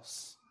everybody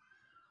else.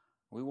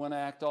 We want to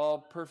act all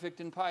perfect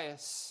and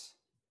pious.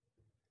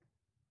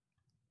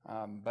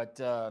 But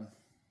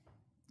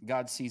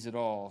God sees it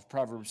all.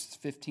 Proverbs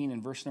 15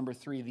 and verse number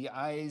 3, the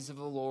eyes of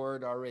the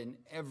Lord are in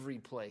every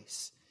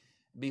place,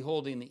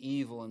 beholding the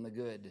evil and the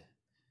good.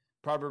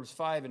 Proverbs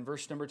 5 and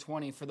verse number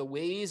 20, for the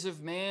ways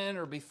of man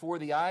are before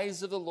the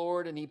eyes of the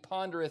Lord, and he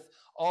pondereth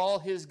all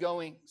his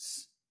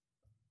goings.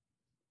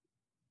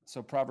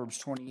 So Proverbs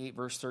 28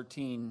 verse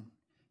 13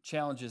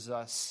 challenges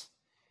us.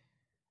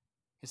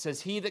 It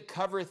says, he that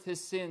covereth his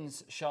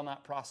sins shall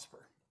not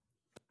prosper.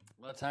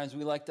 A lot of times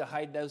we like to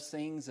hide those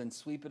things and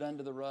sweep it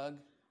under the rug.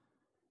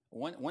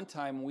 One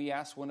time we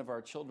asked one of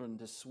our children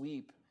to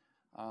sweep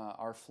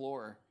our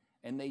floor,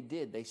 and they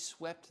did. They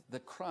swept the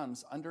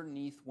crumbs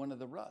underneath one of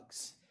the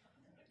rugs.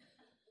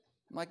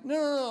 I'm like,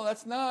 no,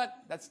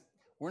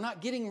 we're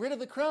not getting rid of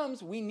the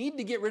crumbs. We need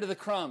to get rid of the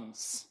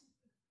crumbs.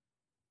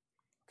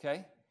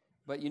 Okay?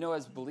 But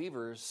as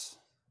believers,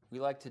 we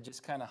like to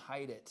just kind of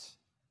hide it,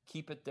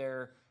 keep it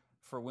there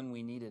for when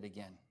we need it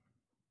again.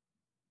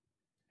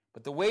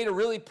 But the way to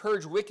really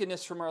purge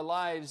wickedness from our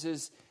lives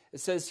is, it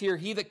says here,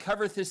 he that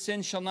covereth his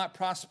sin shall not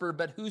prosper,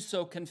 but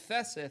whoso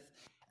confesseth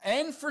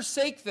and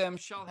forsake them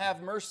shall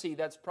have mercy.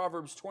 That's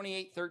Proverbs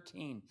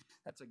 28:13.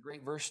 That's a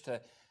great verse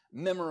to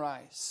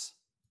memorize.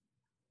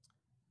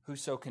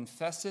 Whoso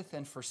confesseth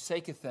and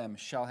forsaketh them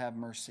shall have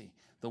mercy.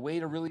 The way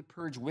to really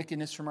purge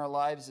wickedness from our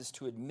lives is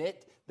to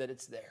admit that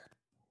it's there.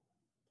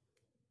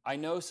 I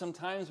know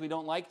sometimes we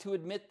don't like to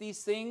admit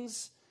these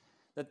things,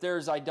 that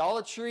there's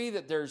idolatry,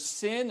 that there's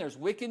sin, there's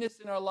wickedness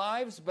in our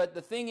lives, but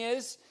the thing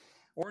is,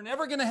 we're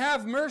never going to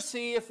have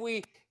mercy if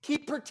we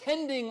keep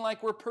pretending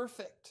like we're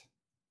perfect.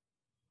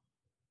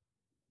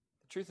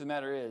 The truth of the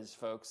matter is,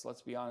 folks,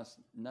 let's be honest,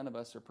 none of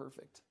us are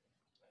perfect.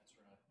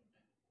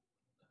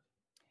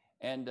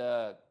 And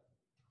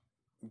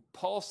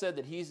Paul said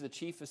that he's the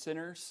chief of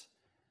sinners.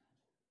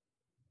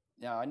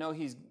 Now, I know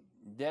he's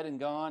dead and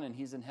gone and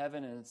he's in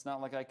heaven, and it's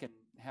not like I can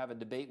have a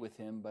debate with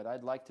him, but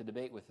I'd like to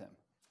debate with him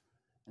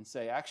and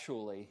say,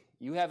 actually,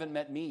 you haven't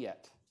met me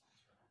yet.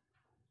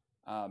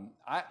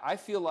 I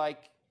feel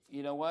like,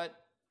 you know what?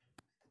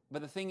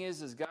 But the thing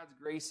is God's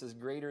grace is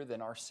greater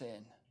than our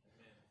sin.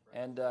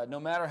 And no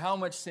matter how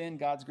much sin,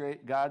 God's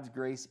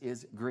grace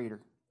is greater.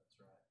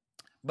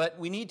 But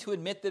we need to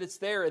admit that it's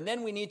there, and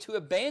then we need to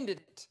abandon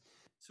it.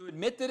 So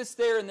admit that it's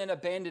there and then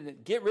abandon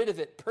it. Get rid of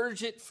it.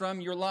 Purge it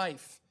from your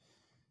life.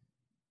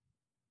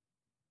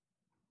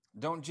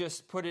 Don't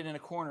just put it in a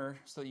corner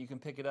so that you can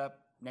pick it up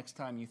next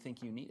time you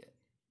think you need it.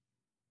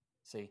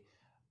 See,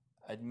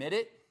 admit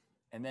it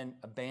and then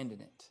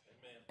abandon it.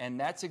 Amen. And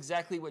that's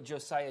exactly what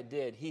Josiah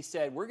did. He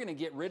said, we're going to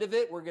get rid of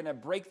it. We're going to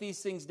break these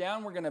things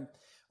down. We're going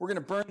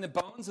to burn the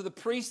bones of the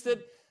priests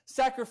that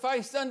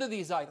sacrificed unto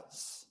these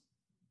idols.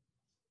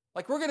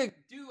 Like, we're going to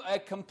do a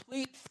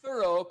complete,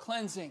 thorough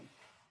cleansing.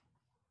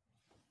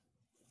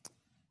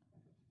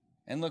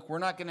 And look, we're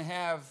not going to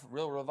have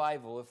real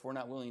revival if we're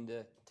not willing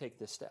to take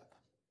this step.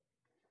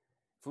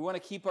 If we want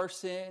to keep our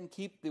sin,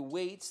 keep the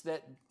weights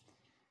that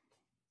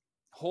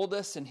hold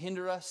us and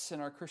hinder us in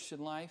our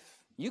Christian life,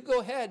 you go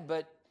ahead,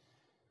 but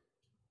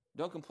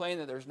don't complain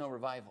that there's no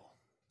revival.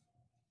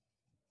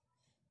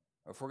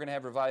 If we're going to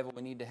have revival,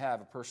 we need to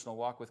have a personal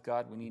walk with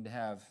God. We need to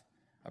have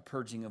a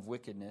purging of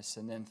wickedness.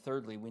 And then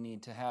thirdly, we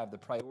need to have the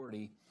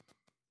priority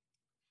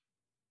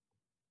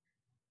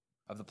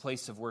of the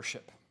place of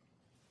worship.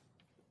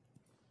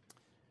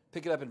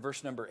 Pick it up in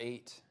verse number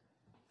 8.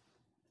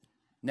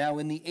 Now,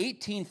 in the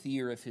 18th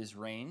year of his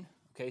reign,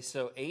 okay,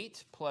 so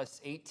 8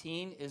 plus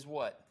 18 is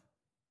what?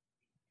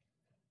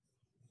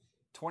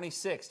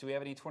 26. Do we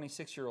have any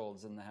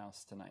 26-year-olds in the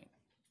house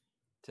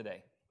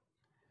today?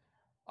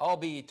 I'll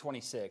be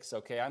 26,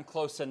 okay? I'm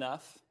close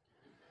enough.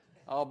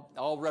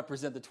 I'll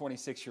represent the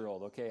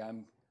 26-year-old, okay?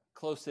 I'm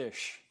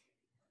close-ish.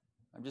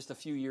 I'm just a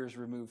few years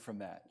removed from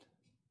that.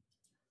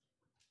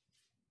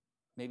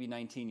 Maybe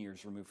 19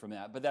 years removed from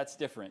that, but that's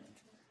different.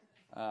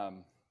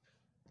 All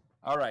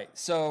right,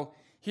 so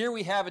here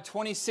we have a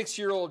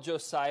 26-year-old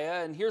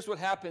Josiah, and here's what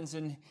happens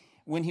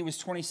when he was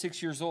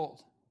 26 years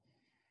old.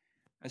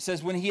 It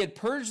says, when he had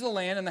purged the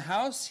land and the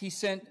house, he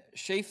sent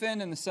Shaphan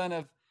and the son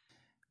of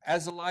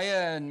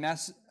Azaliah and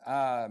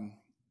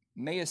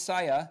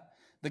Maaseiah,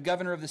 the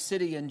governor of the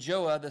city, and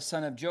Joah, the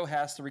son of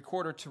Johash, the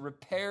recorder, to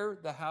repair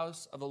the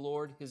house of the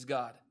Lord his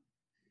God.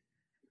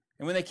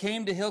 And when they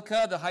came to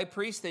Hilkiah, the high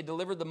priest, they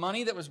delivered the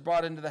money that was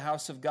brought into the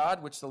house of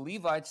God, which the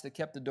Levites that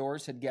kept the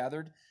doors had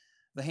gathered,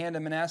 the hand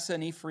of Manasseh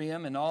and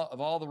Ephraim, and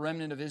all the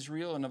remnant of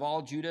Israel, and of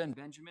all Judah and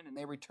Benjamin, and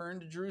they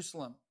returned to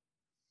Jerusalem.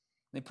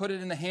 They put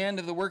it in the hand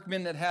of the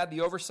workmen that had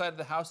the oversight of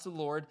the house of the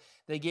Lord.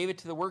 They gave it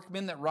to the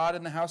workmen that wrought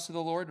in the house of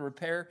the Lord to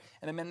repair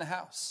and amend the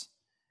house.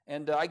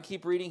 And I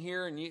keep reading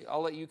here, and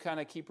I'll let you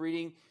kind of keep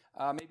reading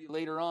maybe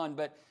later on.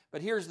 But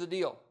here's the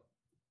deal.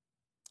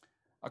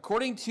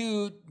 According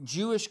to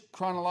Jewish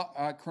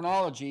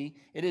chronology,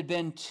 it had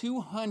been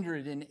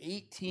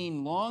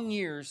 218 long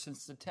years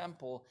since the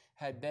temple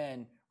had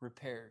been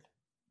repaired.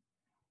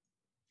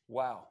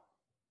 Wow.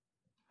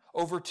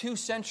 Over 2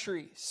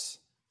 centuries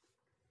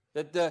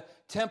that the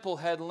temple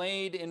had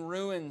laid in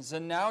ruins.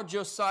 And now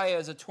Josiah,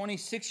 as a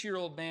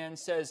 26-year-old man,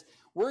 says,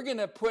 we're going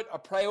to put a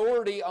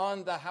priority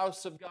on the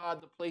house of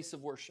God, the place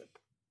of worship,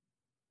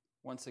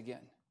 once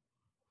again.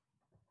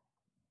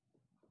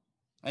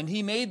 And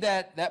he made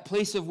that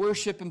place of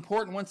worship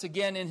important once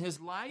again in his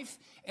life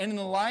and in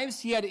the lives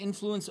he had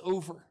influence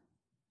over.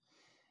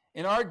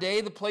 In our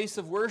day, the place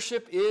of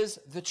worship is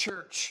the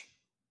church.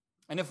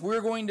 And if we're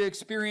going to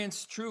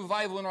experience true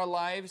revival in our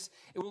lives,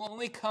 it will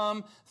only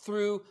come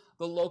through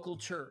the local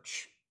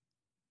church.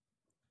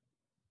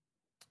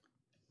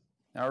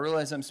 Now, I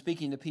realize I'm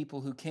speaking to people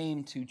who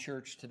came to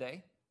church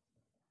today.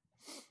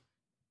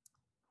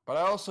 But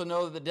I also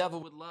know that the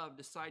devil would love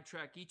to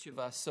sidetrack each of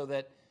us so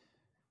that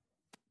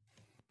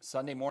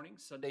Sunday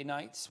mornings, Sunday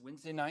nights,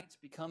 Wednesday nights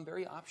become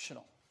very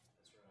optional.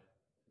 That's right.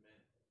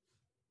 Amen.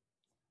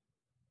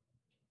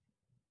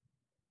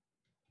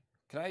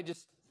 Can I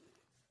just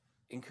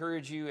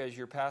encourage you as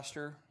your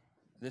pastor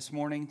this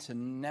morning to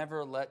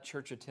never let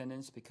church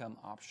attendance become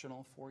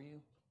optional for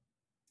you?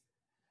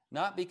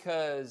 Not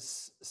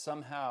because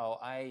somehow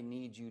I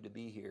need you to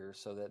be here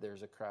so that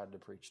there's a crowd to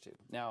preach to.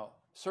 Now,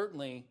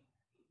 certainly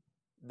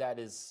that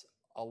is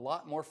a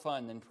lot more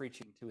fun than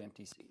preaching to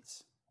empty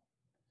seats.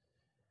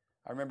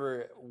 I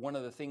remember one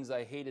of the things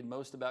I hated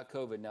most about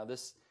COVID. Now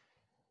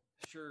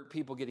sure,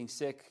 people getting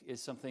sick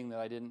is something that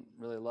I didn't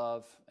really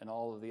love and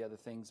all of the other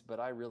things, but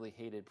I really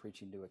hated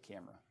preaching to a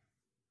camera.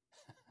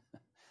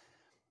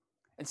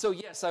 And so,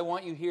 yes, I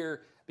want you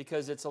here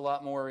because it's a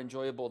lot more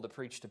enjoyable to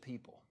preach to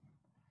people.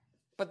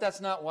 But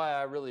that's not why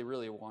I really,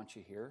 really want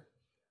you here.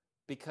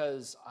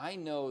 Because I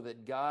know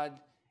that God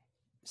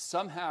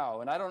somehow,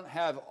 and I don't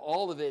have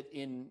all of it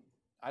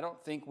I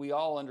don't think we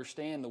all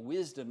understand the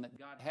wisdom that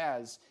God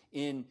has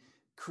in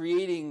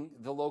creating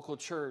the local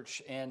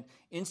church and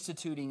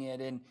instituting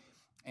it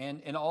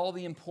and all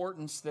the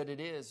importance that it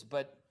is.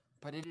 But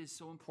it is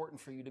so important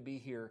for you to be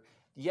here.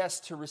 Yes,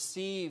 to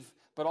receive,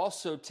 but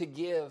also to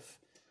give,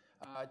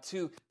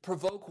 to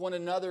provoke one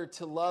another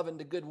to love and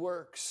to good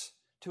works,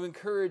 to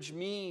encourage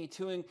me,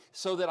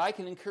 so that I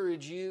can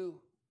encourage you.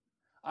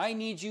 I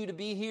need you to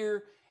be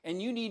here, and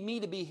you need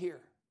me to be here.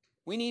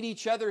 We need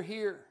each other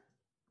here.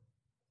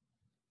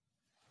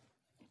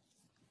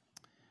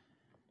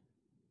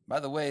 By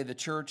the way, the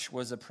church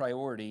was a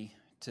priority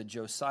to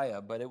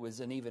Josiah, but it was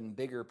an even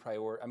bigger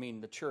priority. I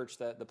mean, the church,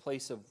 the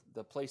place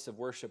of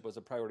worship was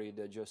a priority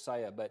to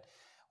Josiah. But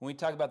when we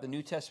talk about the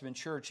New Testament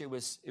church, it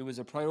was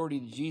a priority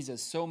to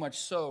Jesus, so much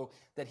so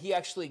that he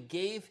actually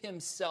gave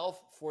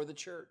himself for the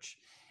church,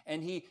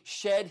 and he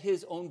shed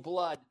his own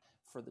blood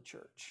for the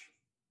church.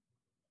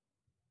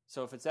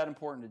 So if it's that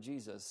important to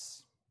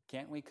Jesus,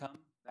 can't we come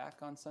back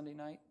on Sunday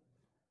night?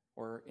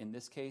 Or in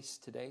this case,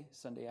 today,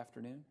 Sunday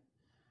afternoon?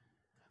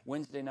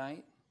 Wednesday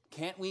night?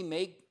 Can't we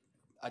make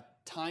a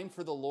time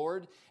for the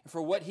Lord and for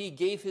what he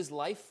gave his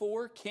life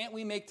for? Can't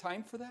we make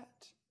time for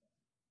that?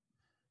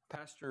 A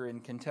pastor in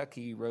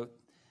Kentucky wrote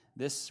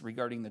this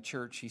regarding the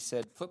church. He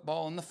said,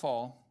 football in the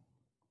fall,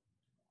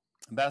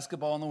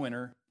 basketball in the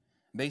winter,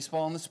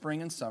 baseball in the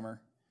spring and summer.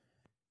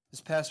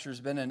 This pastor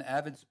has been an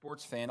avid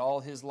sports fan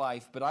all his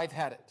life, but I've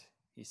had it,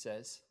 he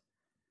says.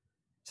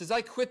 He says,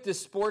 I quit this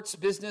sports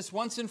business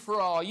once and for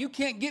all. You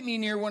can't get me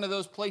near one of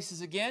those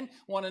places again.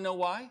 Want to know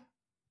why?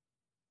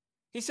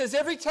 He says,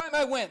 every time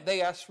I went,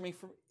 they asked me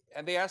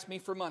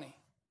for money.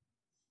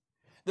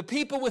 The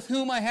people with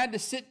whom I had to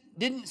sit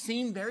didn't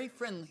seem very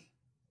friendly.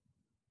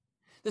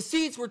 The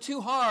seats were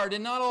too hard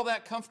and not all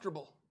that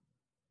comfortable.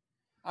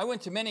 I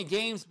went to many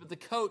games, but the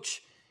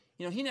coach,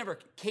 he never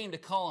came to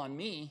call on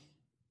me.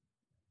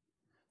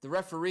 The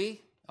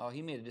referee,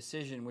 he made a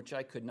decision which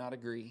I could not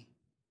agree.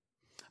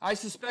 I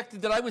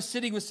suspected that I was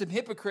sitting with some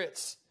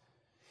hypocrites.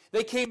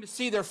 They came to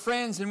see their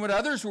friends and what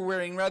others were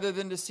wearing rather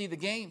than to see the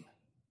game.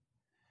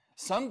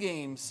 Some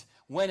games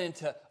went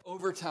into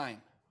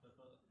overtime,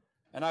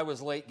 and I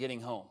was late getting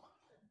home.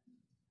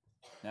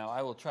 Now,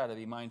 I will try to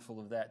be mindful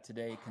of that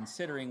today,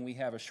 considering we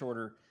have a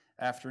shorter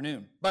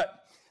afternoon.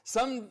 But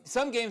some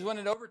games went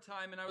into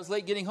overtime, and I was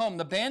late getting home.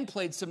 The band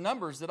played some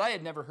numbers that I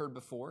had never heard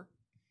before.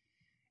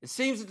 It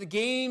seems that the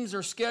games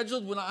are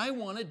scheduled when I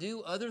want to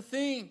do other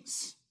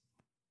things.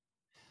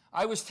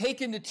 I was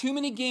taken to too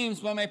many games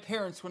by my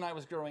parents when I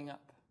was growing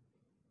up.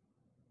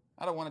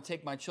 I don't want to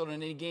take my children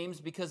to any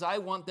games because I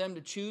want them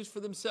to choose for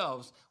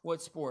themselves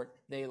what sport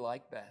they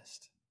like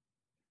best.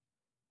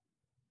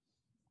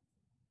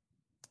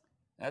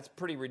 That's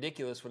pretty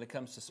ridiculous when it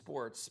comes to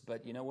sports,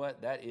 but you know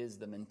what? That is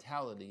the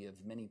mentality of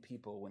many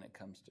people when it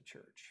comes to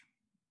church.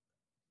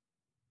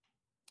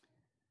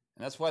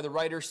 And that's why the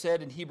writer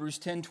said in Hebrews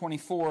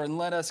 10:24, and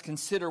let us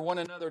consider one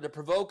another to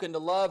provoke and to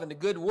love and to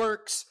good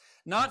works,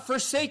 not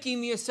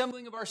forsaking the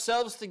assembling of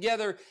ourselves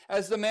together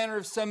as the manner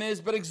of some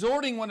is, but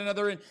exhorting one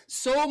another, and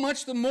so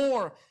much the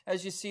more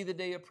as you see the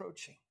day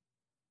approaching.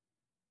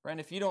 Friend,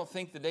 if you don't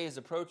think the day is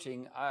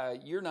approaching,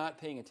 you're not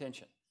paying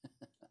attention.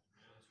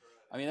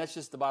 I mean, that's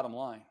just the bottom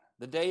line.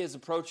 The day is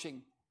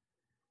approaching.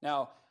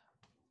 Now,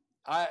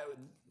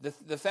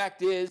 the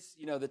fact is,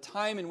 the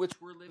time in which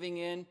we're living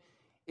in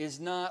is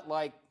not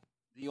like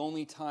the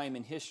only time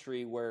in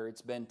history where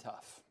it's been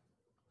tough.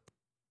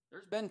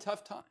 There's been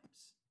tough times.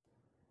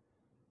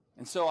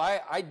 And so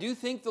I do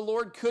think the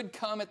Lord could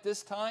come at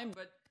this time,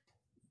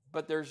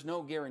 but there's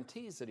no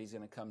guarantees that he's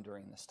going to come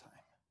during this time.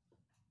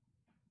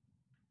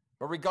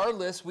 But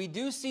regardless, we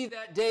do see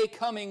that day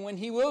coming when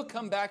he will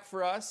come back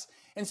for us.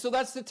 And so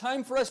that's the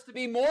time for us to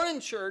be more in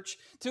church,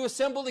 to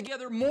assemble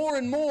together more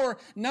and more,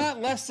 not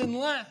less and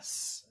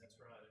less. That's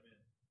right, amen.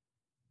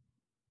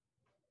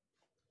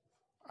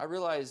 I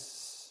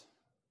realize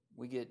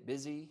we get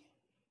busy.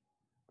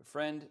 But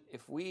friend,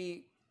 if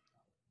we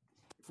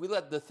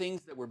let the things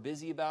that we're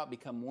busy about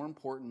become more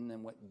important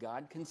than what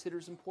God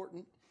considers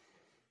important,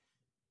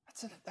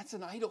 that's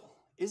an idol,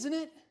 isn't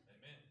it?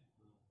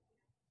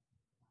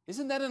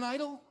 Isn't that an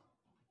idol?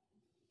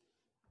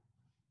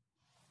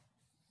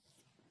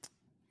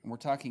 And we're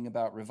talking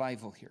about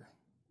revival here.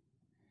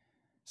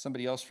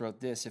 Somebody else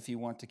wrote this, if you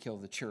want to kill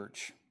the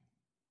church.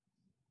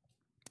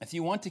 If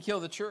you want to kill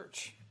the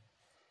church,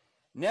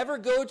 never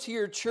go to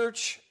your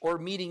church or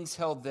meetings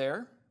held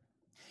there.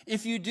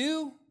 If you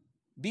do,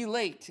 be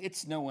late.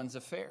 It's no one's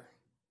affair.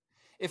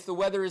 If the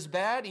weather is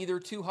bad, either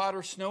too hot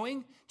or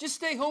snowing, just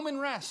stay home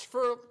and rest,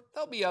 for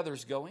there'll be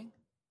others going.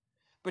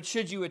 But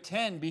should you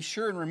attend, be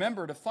sure and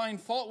remember to find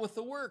fault with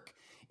the work,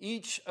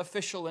 each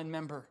official and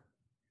member.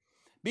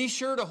 Be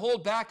sure to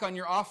hold back on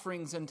your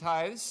offerings and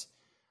tithes.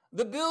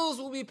 The bills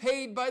will be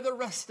paid by the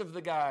rest of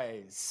the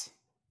guys.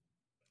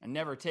 And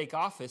never take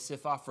office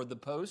if offered the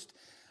post,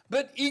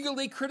 but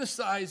eagerly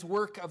criticize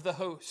work of the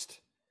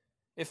host.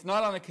 If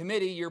not on a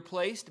committee you're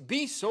placed,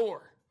 be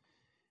sore.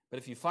 But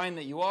if you find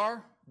that you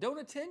are, don't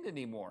attend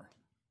anymore.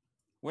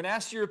 When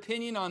asked your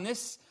opinion on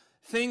this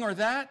thing or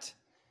that,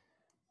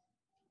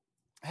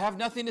 have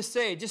nothing to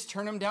say, just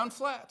turn them down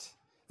flat.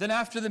 Then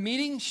after the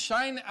meeting,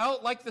 shine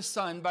out like the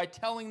sun by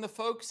telling the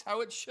folks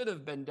how it should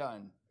have been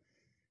done.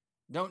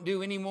 Don't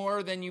do any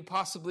more than you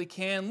possibly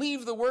can.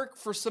 Leave the work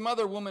for some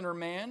other woman or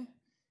man.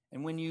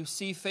 And when you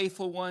see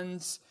faithful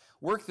ones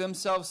work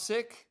themselves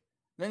sick,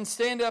 then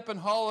stand up and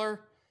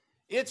holler,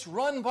 it's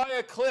run by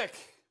a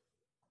clique.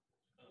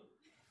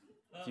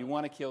 If you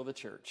want to kill the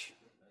church,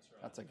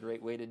 that's a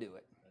great way to do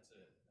it. That's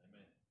it.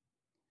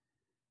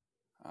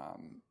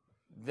 Amen.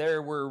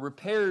 There were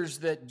repairs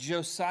that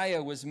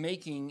Josiah was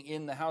making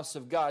in the house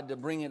of God to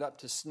bring it up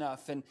to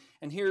snuff. And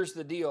here's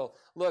the deal.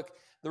 Look,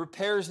 the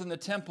repairs in the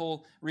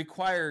temple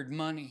required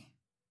money.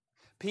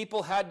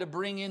 People had to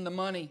bring in the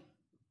money.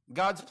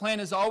 God's plan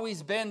has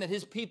always been that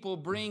his people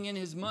bring in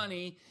his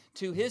money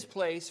to his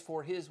place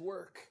for his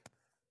work.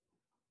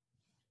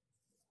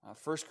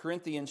 1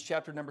 Corinthians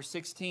chapter number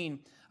 16,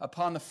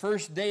 upon the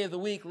first day of the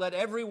week, let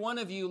every one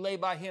of you lay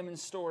by him in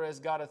store as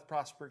God hath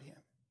prospered him.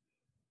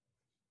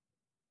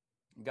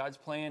 God's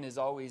plan has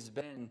always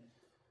been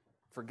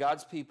for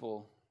God's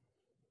people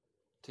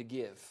to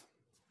give.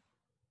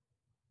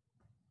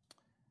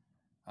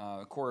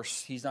 Of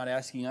course, he's not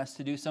asking us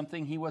to do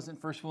something he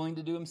wasn't first willing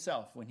to do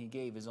himself when he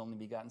gave his only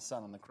begotten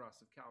Son on the cross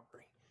of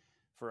Calvary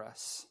for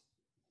us.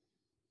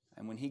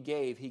 And when he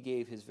gave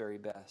his very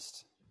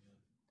best.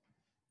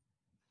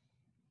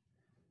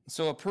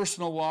 So a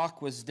personal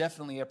walk was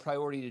definitely a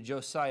priority to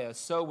Josiah.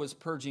 So was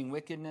purging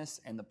wickedness,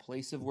 and the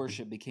place of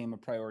worship became a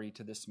priority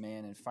to this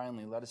man. And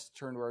finally, let us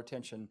turn to our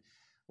attention.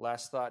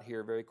 Last thought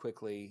here very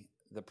quickly,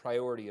 the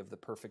priority of the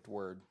perfect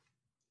word.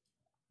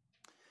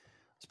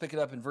 Let's pick it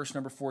up in verse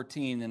number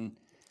 14, and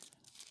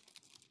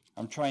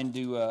I'm trying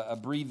to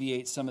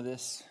abbreviate some of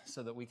this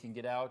so that we can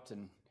get out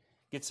and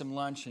get some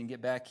lunch and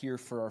get back here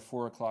for our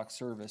 4 o'clock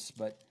service.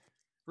 But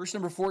verse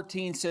number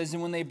 14 says,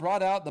 and when they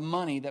brought out the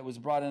money that was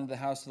brought into the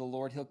house of the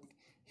Lord,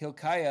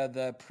 Hilkiah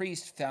the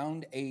priest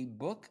found a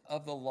book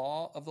of the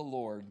law of the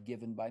Lord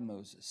given by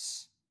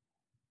Moses.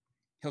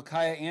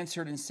 Hilkiah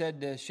answered and said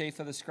to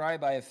Shaphan the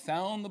scribe, I have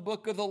found the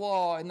book of the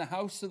law in the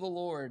house of the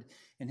Lord.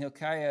 And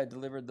Hilkiah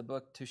delivered the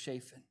book to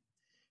Shaphan.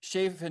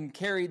 Shaphan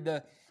carried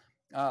the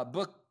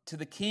book to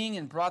the king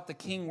and brought the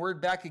king word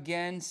back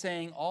again,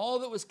 saying, all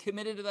that was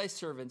committed to thy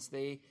servants,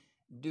 they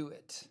do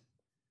it.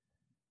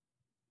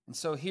 And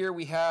so here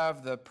we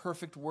have the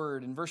perfect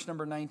word. In verse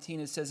number 19,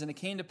 it says, and it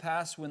came to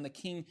pass when the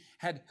king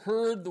had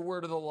heard the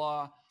word of the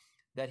law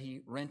that he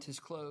rent his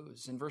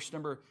clothes.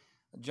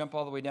 Jump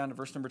all the way down to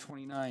verse number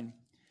 29.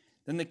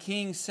 Then the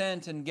king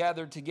sent and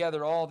gathered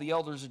together all the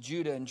elders of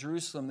Judah and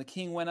Jerusalem. The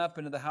king went up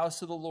into the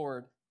house of the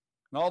Lord,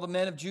 and all the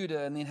men of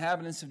Judah and the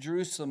inhabitants of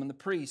Jerusalem and the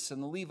priests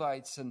and the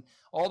Levites and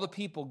all the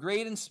people,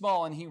 great and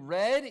small, and he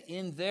read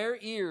in their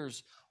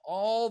ears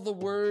all the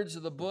words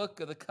of the book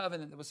of the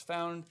covenant that was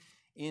found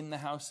in the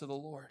house of the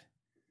Lord.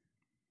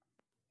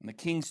 And the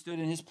king stood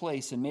in his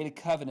place and made a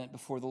covenant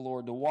before the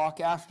Lord to walk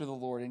after the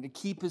Lord and to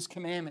keep his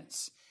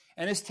commandments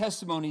and his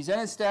testimonies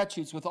and his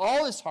statutes with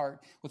all his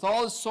heart, with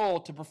all his soul,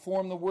 to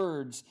perform the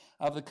words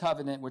of the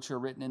covenant which are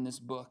written in this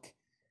book.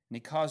 And he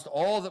caused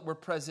all that were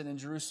present in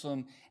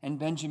Jerusalem and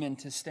Benjamin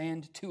to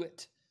stand to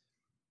it.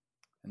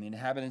 And the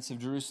inhabitants of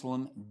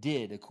Jerusalem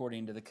did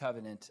according to the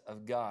covenant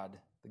of God,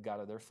 the God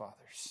of their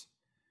fathers.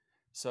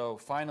 So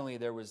finally,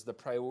 there was the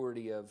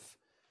priority of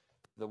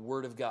the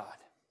Word of God.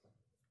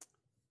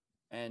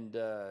 And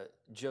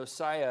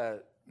Josiah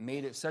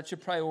made it such a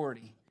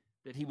priority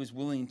that he was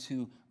willing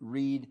to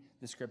read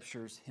the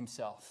Scriptures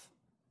himself.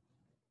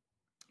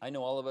 I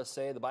know all of us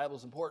say the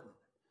Bible's important.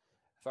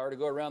 If I were to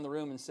go around the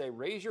room and say,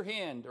 raise your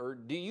hand, or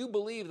do you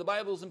believe the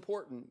Bible is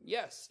important?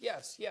 Yes,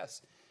 yes,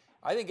 yes.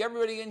 I think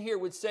everybody in here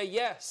would say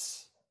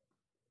yes.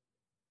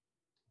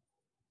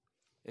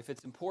 If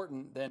it's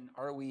important, then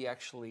are we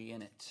actually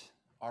in it?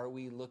 Are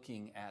we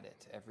looking at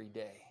it every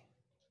day?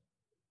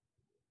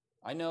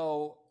 I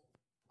know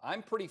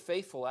I'm pretty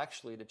faithful,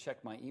 actually, to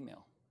check my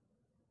email.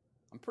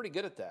 I'm pretty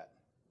good at that.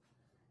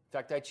 In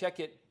fact, I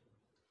check it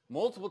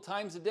multiple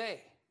times a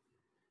day.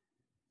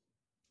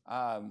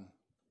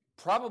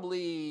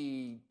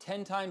 Probably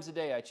 10 times a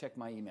day I check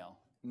my email,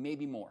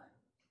 maybe more.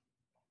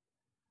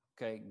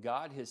 Okay,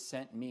 God has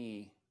sent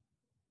me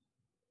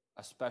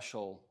a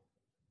special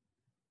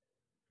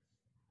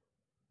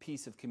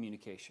piece of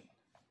communication.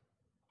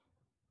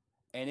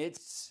 And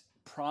it's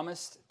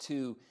promised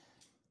to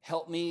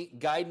help me,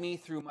 guide me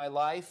through my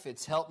life.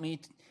 It's helped me.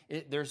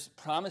 There's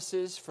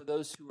promises for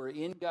those who are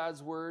in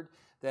God's Word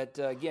that,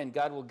 again,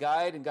 God will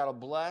guide and God will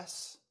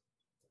bless.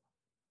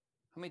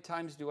 How many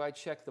times do I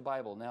check the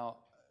Bible? Now,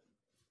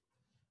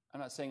 I'm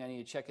not saying I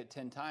need to check it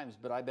 10 times,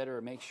 but I better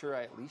make sure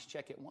I at least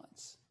check it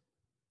once.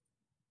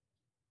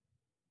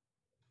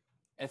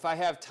 If I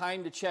have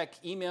time to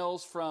check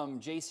emails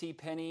from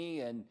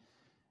JCPenney and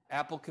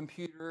Apple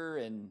Computer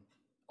and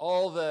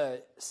all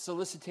the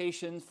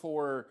solicitations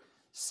for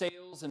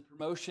sales and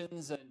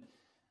promotions and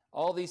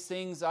all these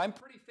things, I'm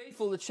pretty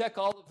faithful to check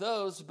all of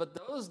those, but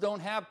those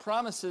don't have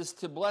promises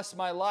to bless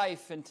my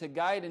life and to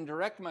guide and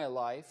direct my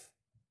life.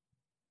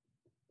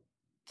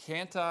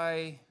 Can't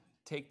I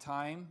take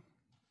time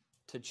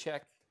to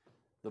check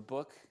the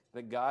book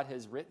that God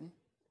has written?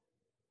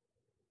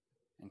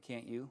 And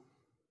can't you?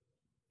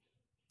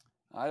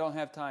 I don't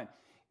have time.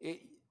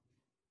 It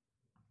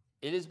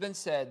has been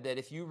said that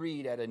if you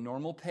read at a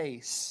normal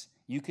pace,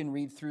 you can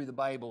read through the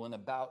Bible in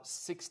about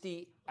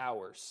 60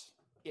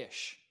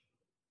 hours-ish.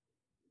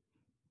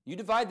 You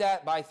divide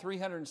that by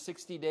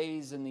 360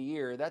 days in the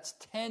year, that's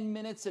 10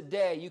 minutes a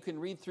day. You can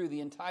read through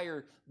the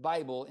entire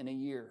Bible in a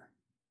year.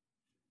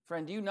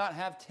 Friend, do you not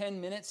have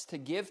 10 minutes to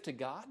give to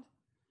God?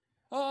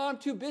 Oh, I'm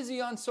too busy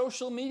on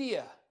social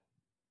media,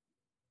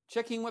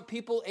 checking what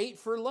people ate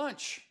for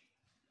lunch.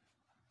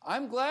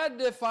 I'm glad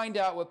to find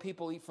out what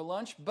people eat for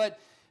lunch, but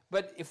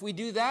if we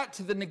do that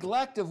to the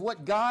neglect of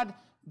what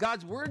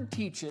God's Word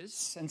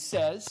teaches and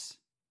says,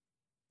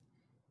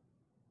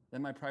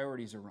 then my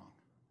priorities are wrong.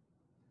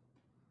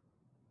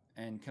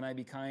 And can I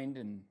be kind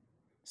and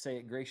say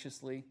it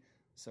graciously?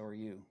 So are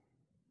you.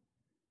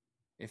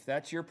 If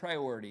that's your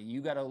priority, you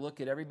got to look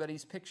at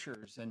everybody's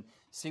pictures and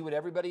see what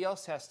everybody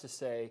else has to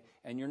say,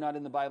 and you're not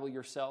in the Bible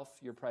yourself,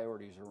 your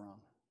priorities are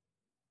wrong.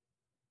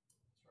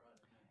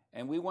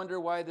 And we wonder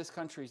why this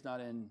country's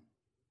not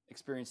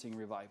experiencing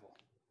revival.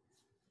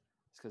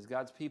 It's because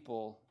God's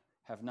people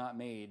have not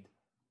made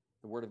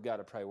the Word of God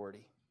a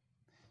priority.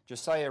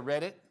 Josiah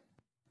read it.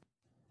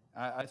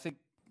 I think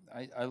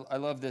I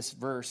love this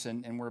verse,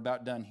 and we're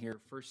about done here.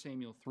 1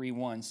 Samuel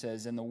 3:1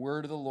 says, "And the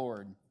word of the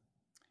Lord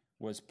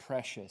was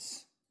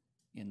precious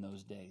in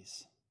those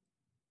days."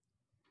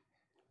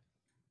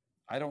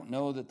 I don't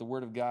know that the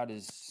Word of God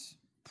is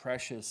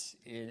precious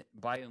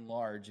by and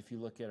large if you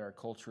look at our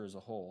culture as a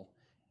whole.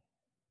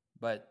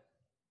 But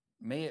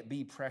may it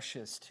be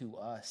precious to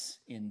us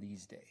in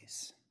these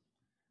days,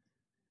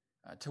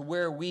 to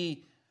where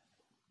we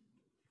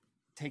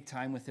take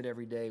time with it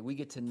every day. We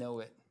get to know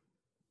it,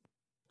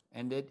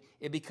 and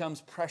it becomes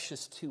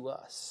precious to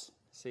us.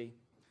 See,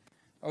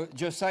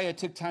 Josiah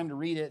took time to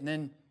read it, and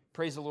then,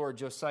 praise the Lord,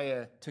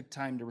 Josiah took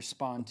time to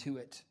respond to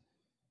it.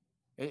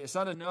 It's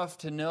not enough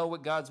to know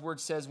what God's Word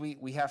says.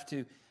 We have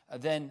to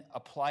then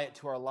apply it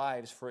to our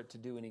lives for it to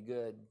do any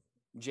good.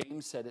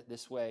 James said it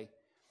this way.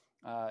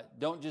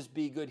 Don't just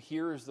be good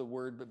hearers of the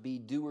Word, but be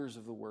doers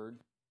of the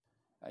Word.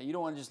 You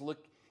don't want to just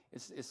look.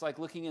 It's like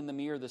looking in the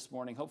mirror this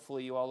morning.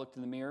 Hopefully you all looked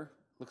in the mirror.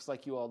 Looks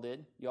like you all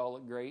did. You all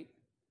look great.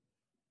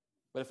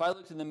 But if I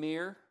looked in the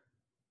mirror,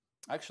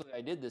 actually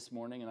I did this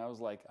morning, and I was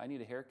like, I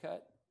need a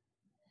haircut,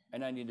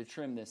 and I need to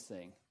trim this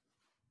thing.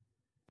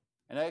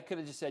 And I could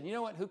have just said, you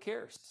know what, who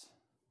cares?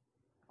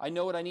 I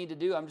know what I need to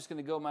do. I'm just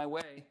going to go my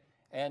way.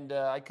 And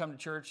I come to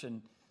church,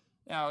 and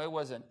it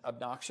wasn't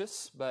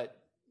obnoxious, but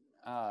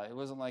it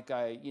wasn't like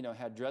I,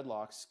 had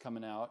dreadlocks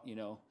coming out,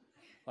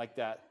 like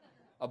that.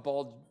 A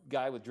bald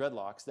guy with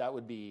dreadlocks,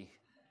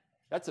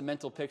 that's a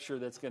mental picture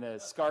that's going to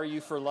scar you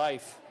for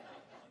life.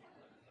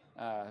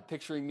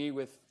 Picturing me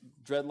with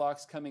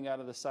dreadlocks coming out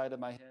of the side of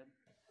my head.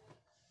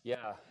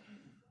 Yeah,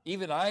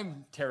 even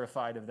I'm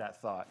terrified of that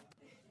thought.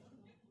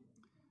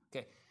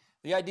 Okay,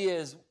 the idea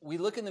is we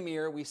look in the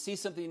mirror, we see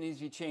something that needs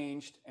to be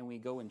changed, and we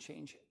go and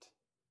change it.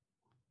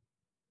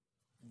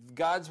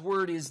 God's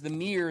Word is the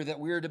mirror that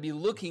we're to be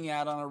looking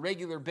at on a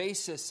regular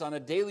basis, on a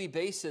daily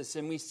basis,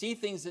 and we see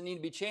things that need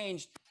to be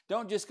changed,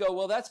 don't just go,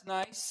 well, that's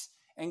nice,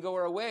 and go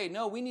our way.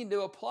 No, we need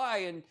to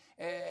apply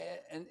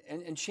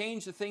and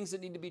change the things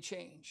that need to be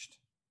changed.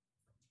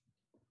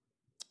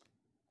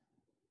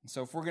 And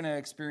so if we're going to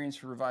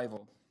experience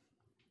revival,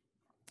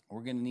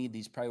 we're going to need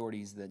these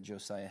priorities that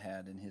Josiah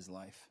had in his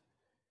life.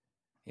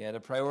 He had a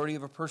priority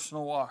of a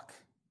personal walk.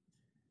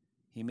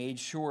 He made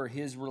sure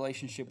his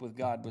relationship with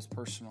God was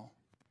personal.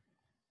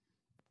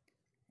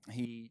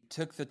 He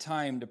took the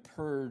time to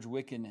purge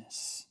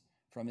wickedness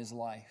from his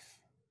life.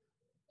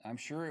 I'm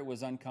sure it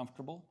was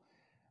uncomfortable.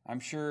 I'm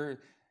sure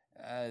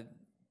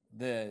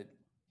the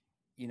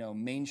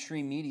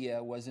mainstream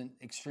media wasn't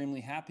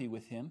extremely happy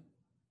with him.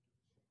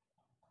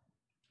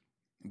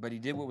 But he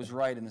did what was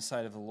right in the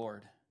sight of the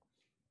Lord.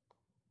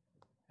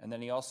 And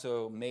then he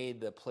also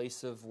made the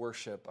place of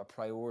worship a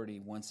priority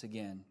once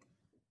again.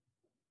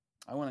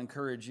 I want to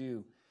encourage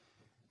you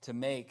to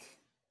make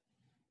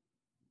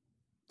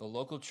the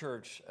local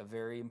church a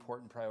very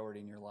important priority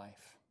in your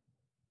life.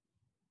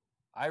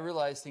 I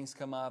realize things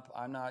come up.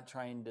 I'm not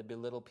trying to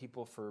belittle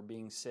people for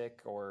being sick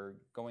or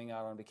going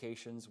out on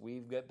vacations.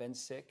 We've been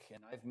sick,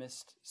 and I've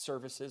missed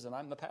services, and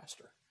I'm the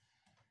pastor.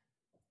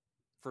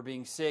 For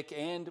being sick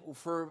and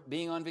for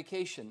being on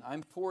vacation.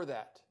 I'm for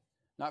that.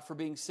 Not for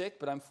being sick,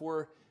 but I'm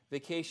for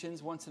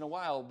vacations once in a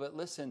while. But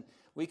listen,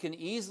 we can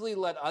easily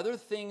let other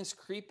things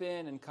creep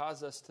in and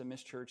cause us to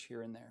miss church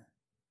here and there.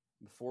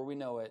 Before we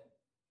know it,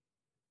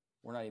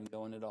 we're not even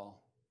going at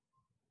all.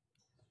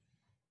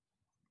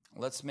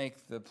 Let's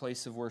make the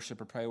place of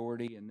worship a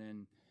priority, and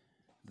then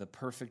the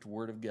perfect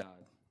Word of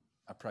God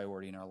a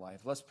priority in our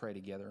life. Let's pray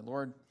together.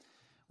 Lord,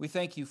 we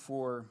thank you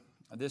for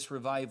this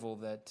revival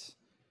that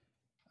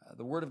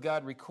the Word of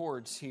God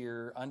records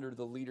here under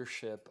the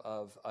leadership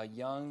of a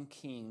young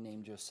king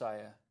named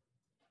Josiah.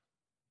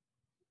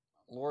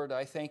 Lord,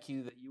 I thank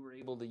you that you were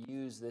able to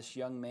use this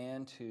young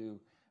man to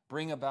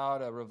bring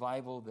about a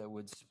revival that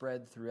would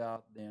spread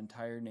throughout the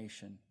entire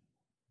nation.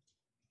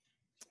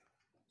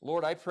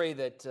 Lord, I pray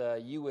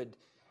that you would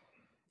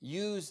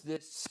use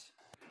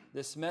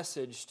this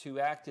message to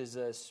act as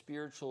a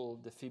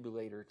spiritual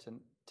defibrillator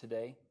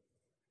today,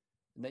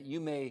 and that you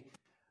may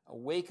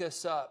wake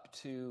us up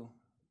to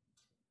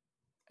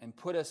and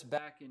put us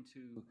back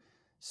into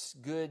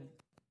good,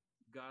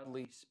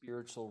 godly,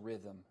 spiritual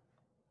rhythm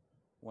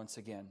once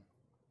again.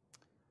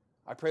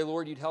 I pray,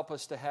 Lord, you'd help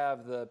us to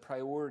have the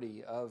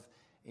priority of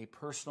a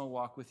personal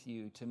walk with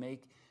you, to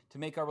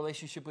make our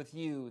relationship with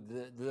you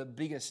the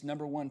biggest,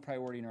 number one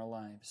priority in our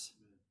lives.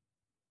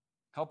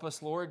 Help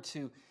us, Lord,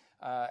 to,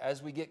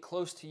 as we get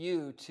close to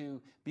you,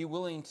 to be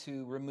willing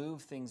to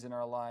remove things in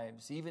our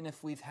lives. Even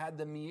if we've had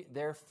them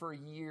there for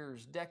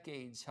years,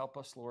 decades, help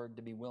us, Lord,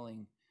 to be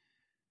willing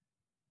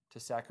to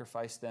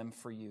sacrifice them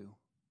for you.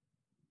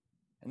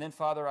 And then,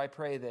 Father, I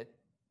pray that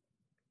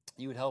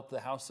you would help the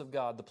house of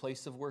God, the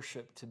place of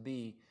worship, to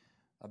be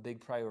a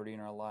big priority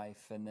in our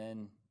life. And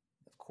then,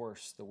 of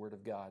course, the Word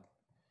of God.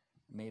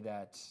 May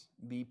that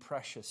be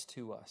precious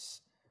to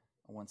us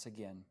once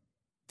again.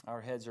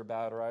 Our heads are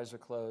bowed, our eyes are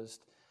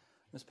closed.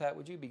 Miss Pat,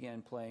 would you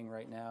begin playing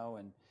right now?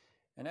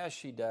 And as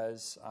she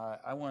does,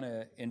 I want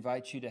to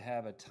invite you to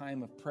have a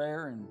time of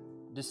prayer and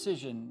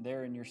decision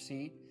there in your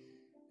seat.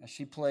 As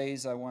she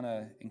plays, I want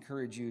to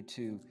encourage you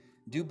to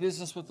do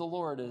business with the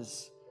Lord,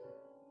 as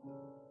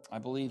I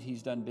believe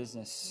he's done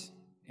business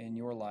in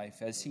your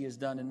life, as he has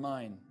done in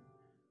mine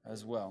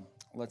as well.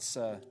 Let's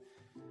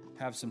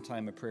have some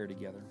time of prayer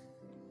together.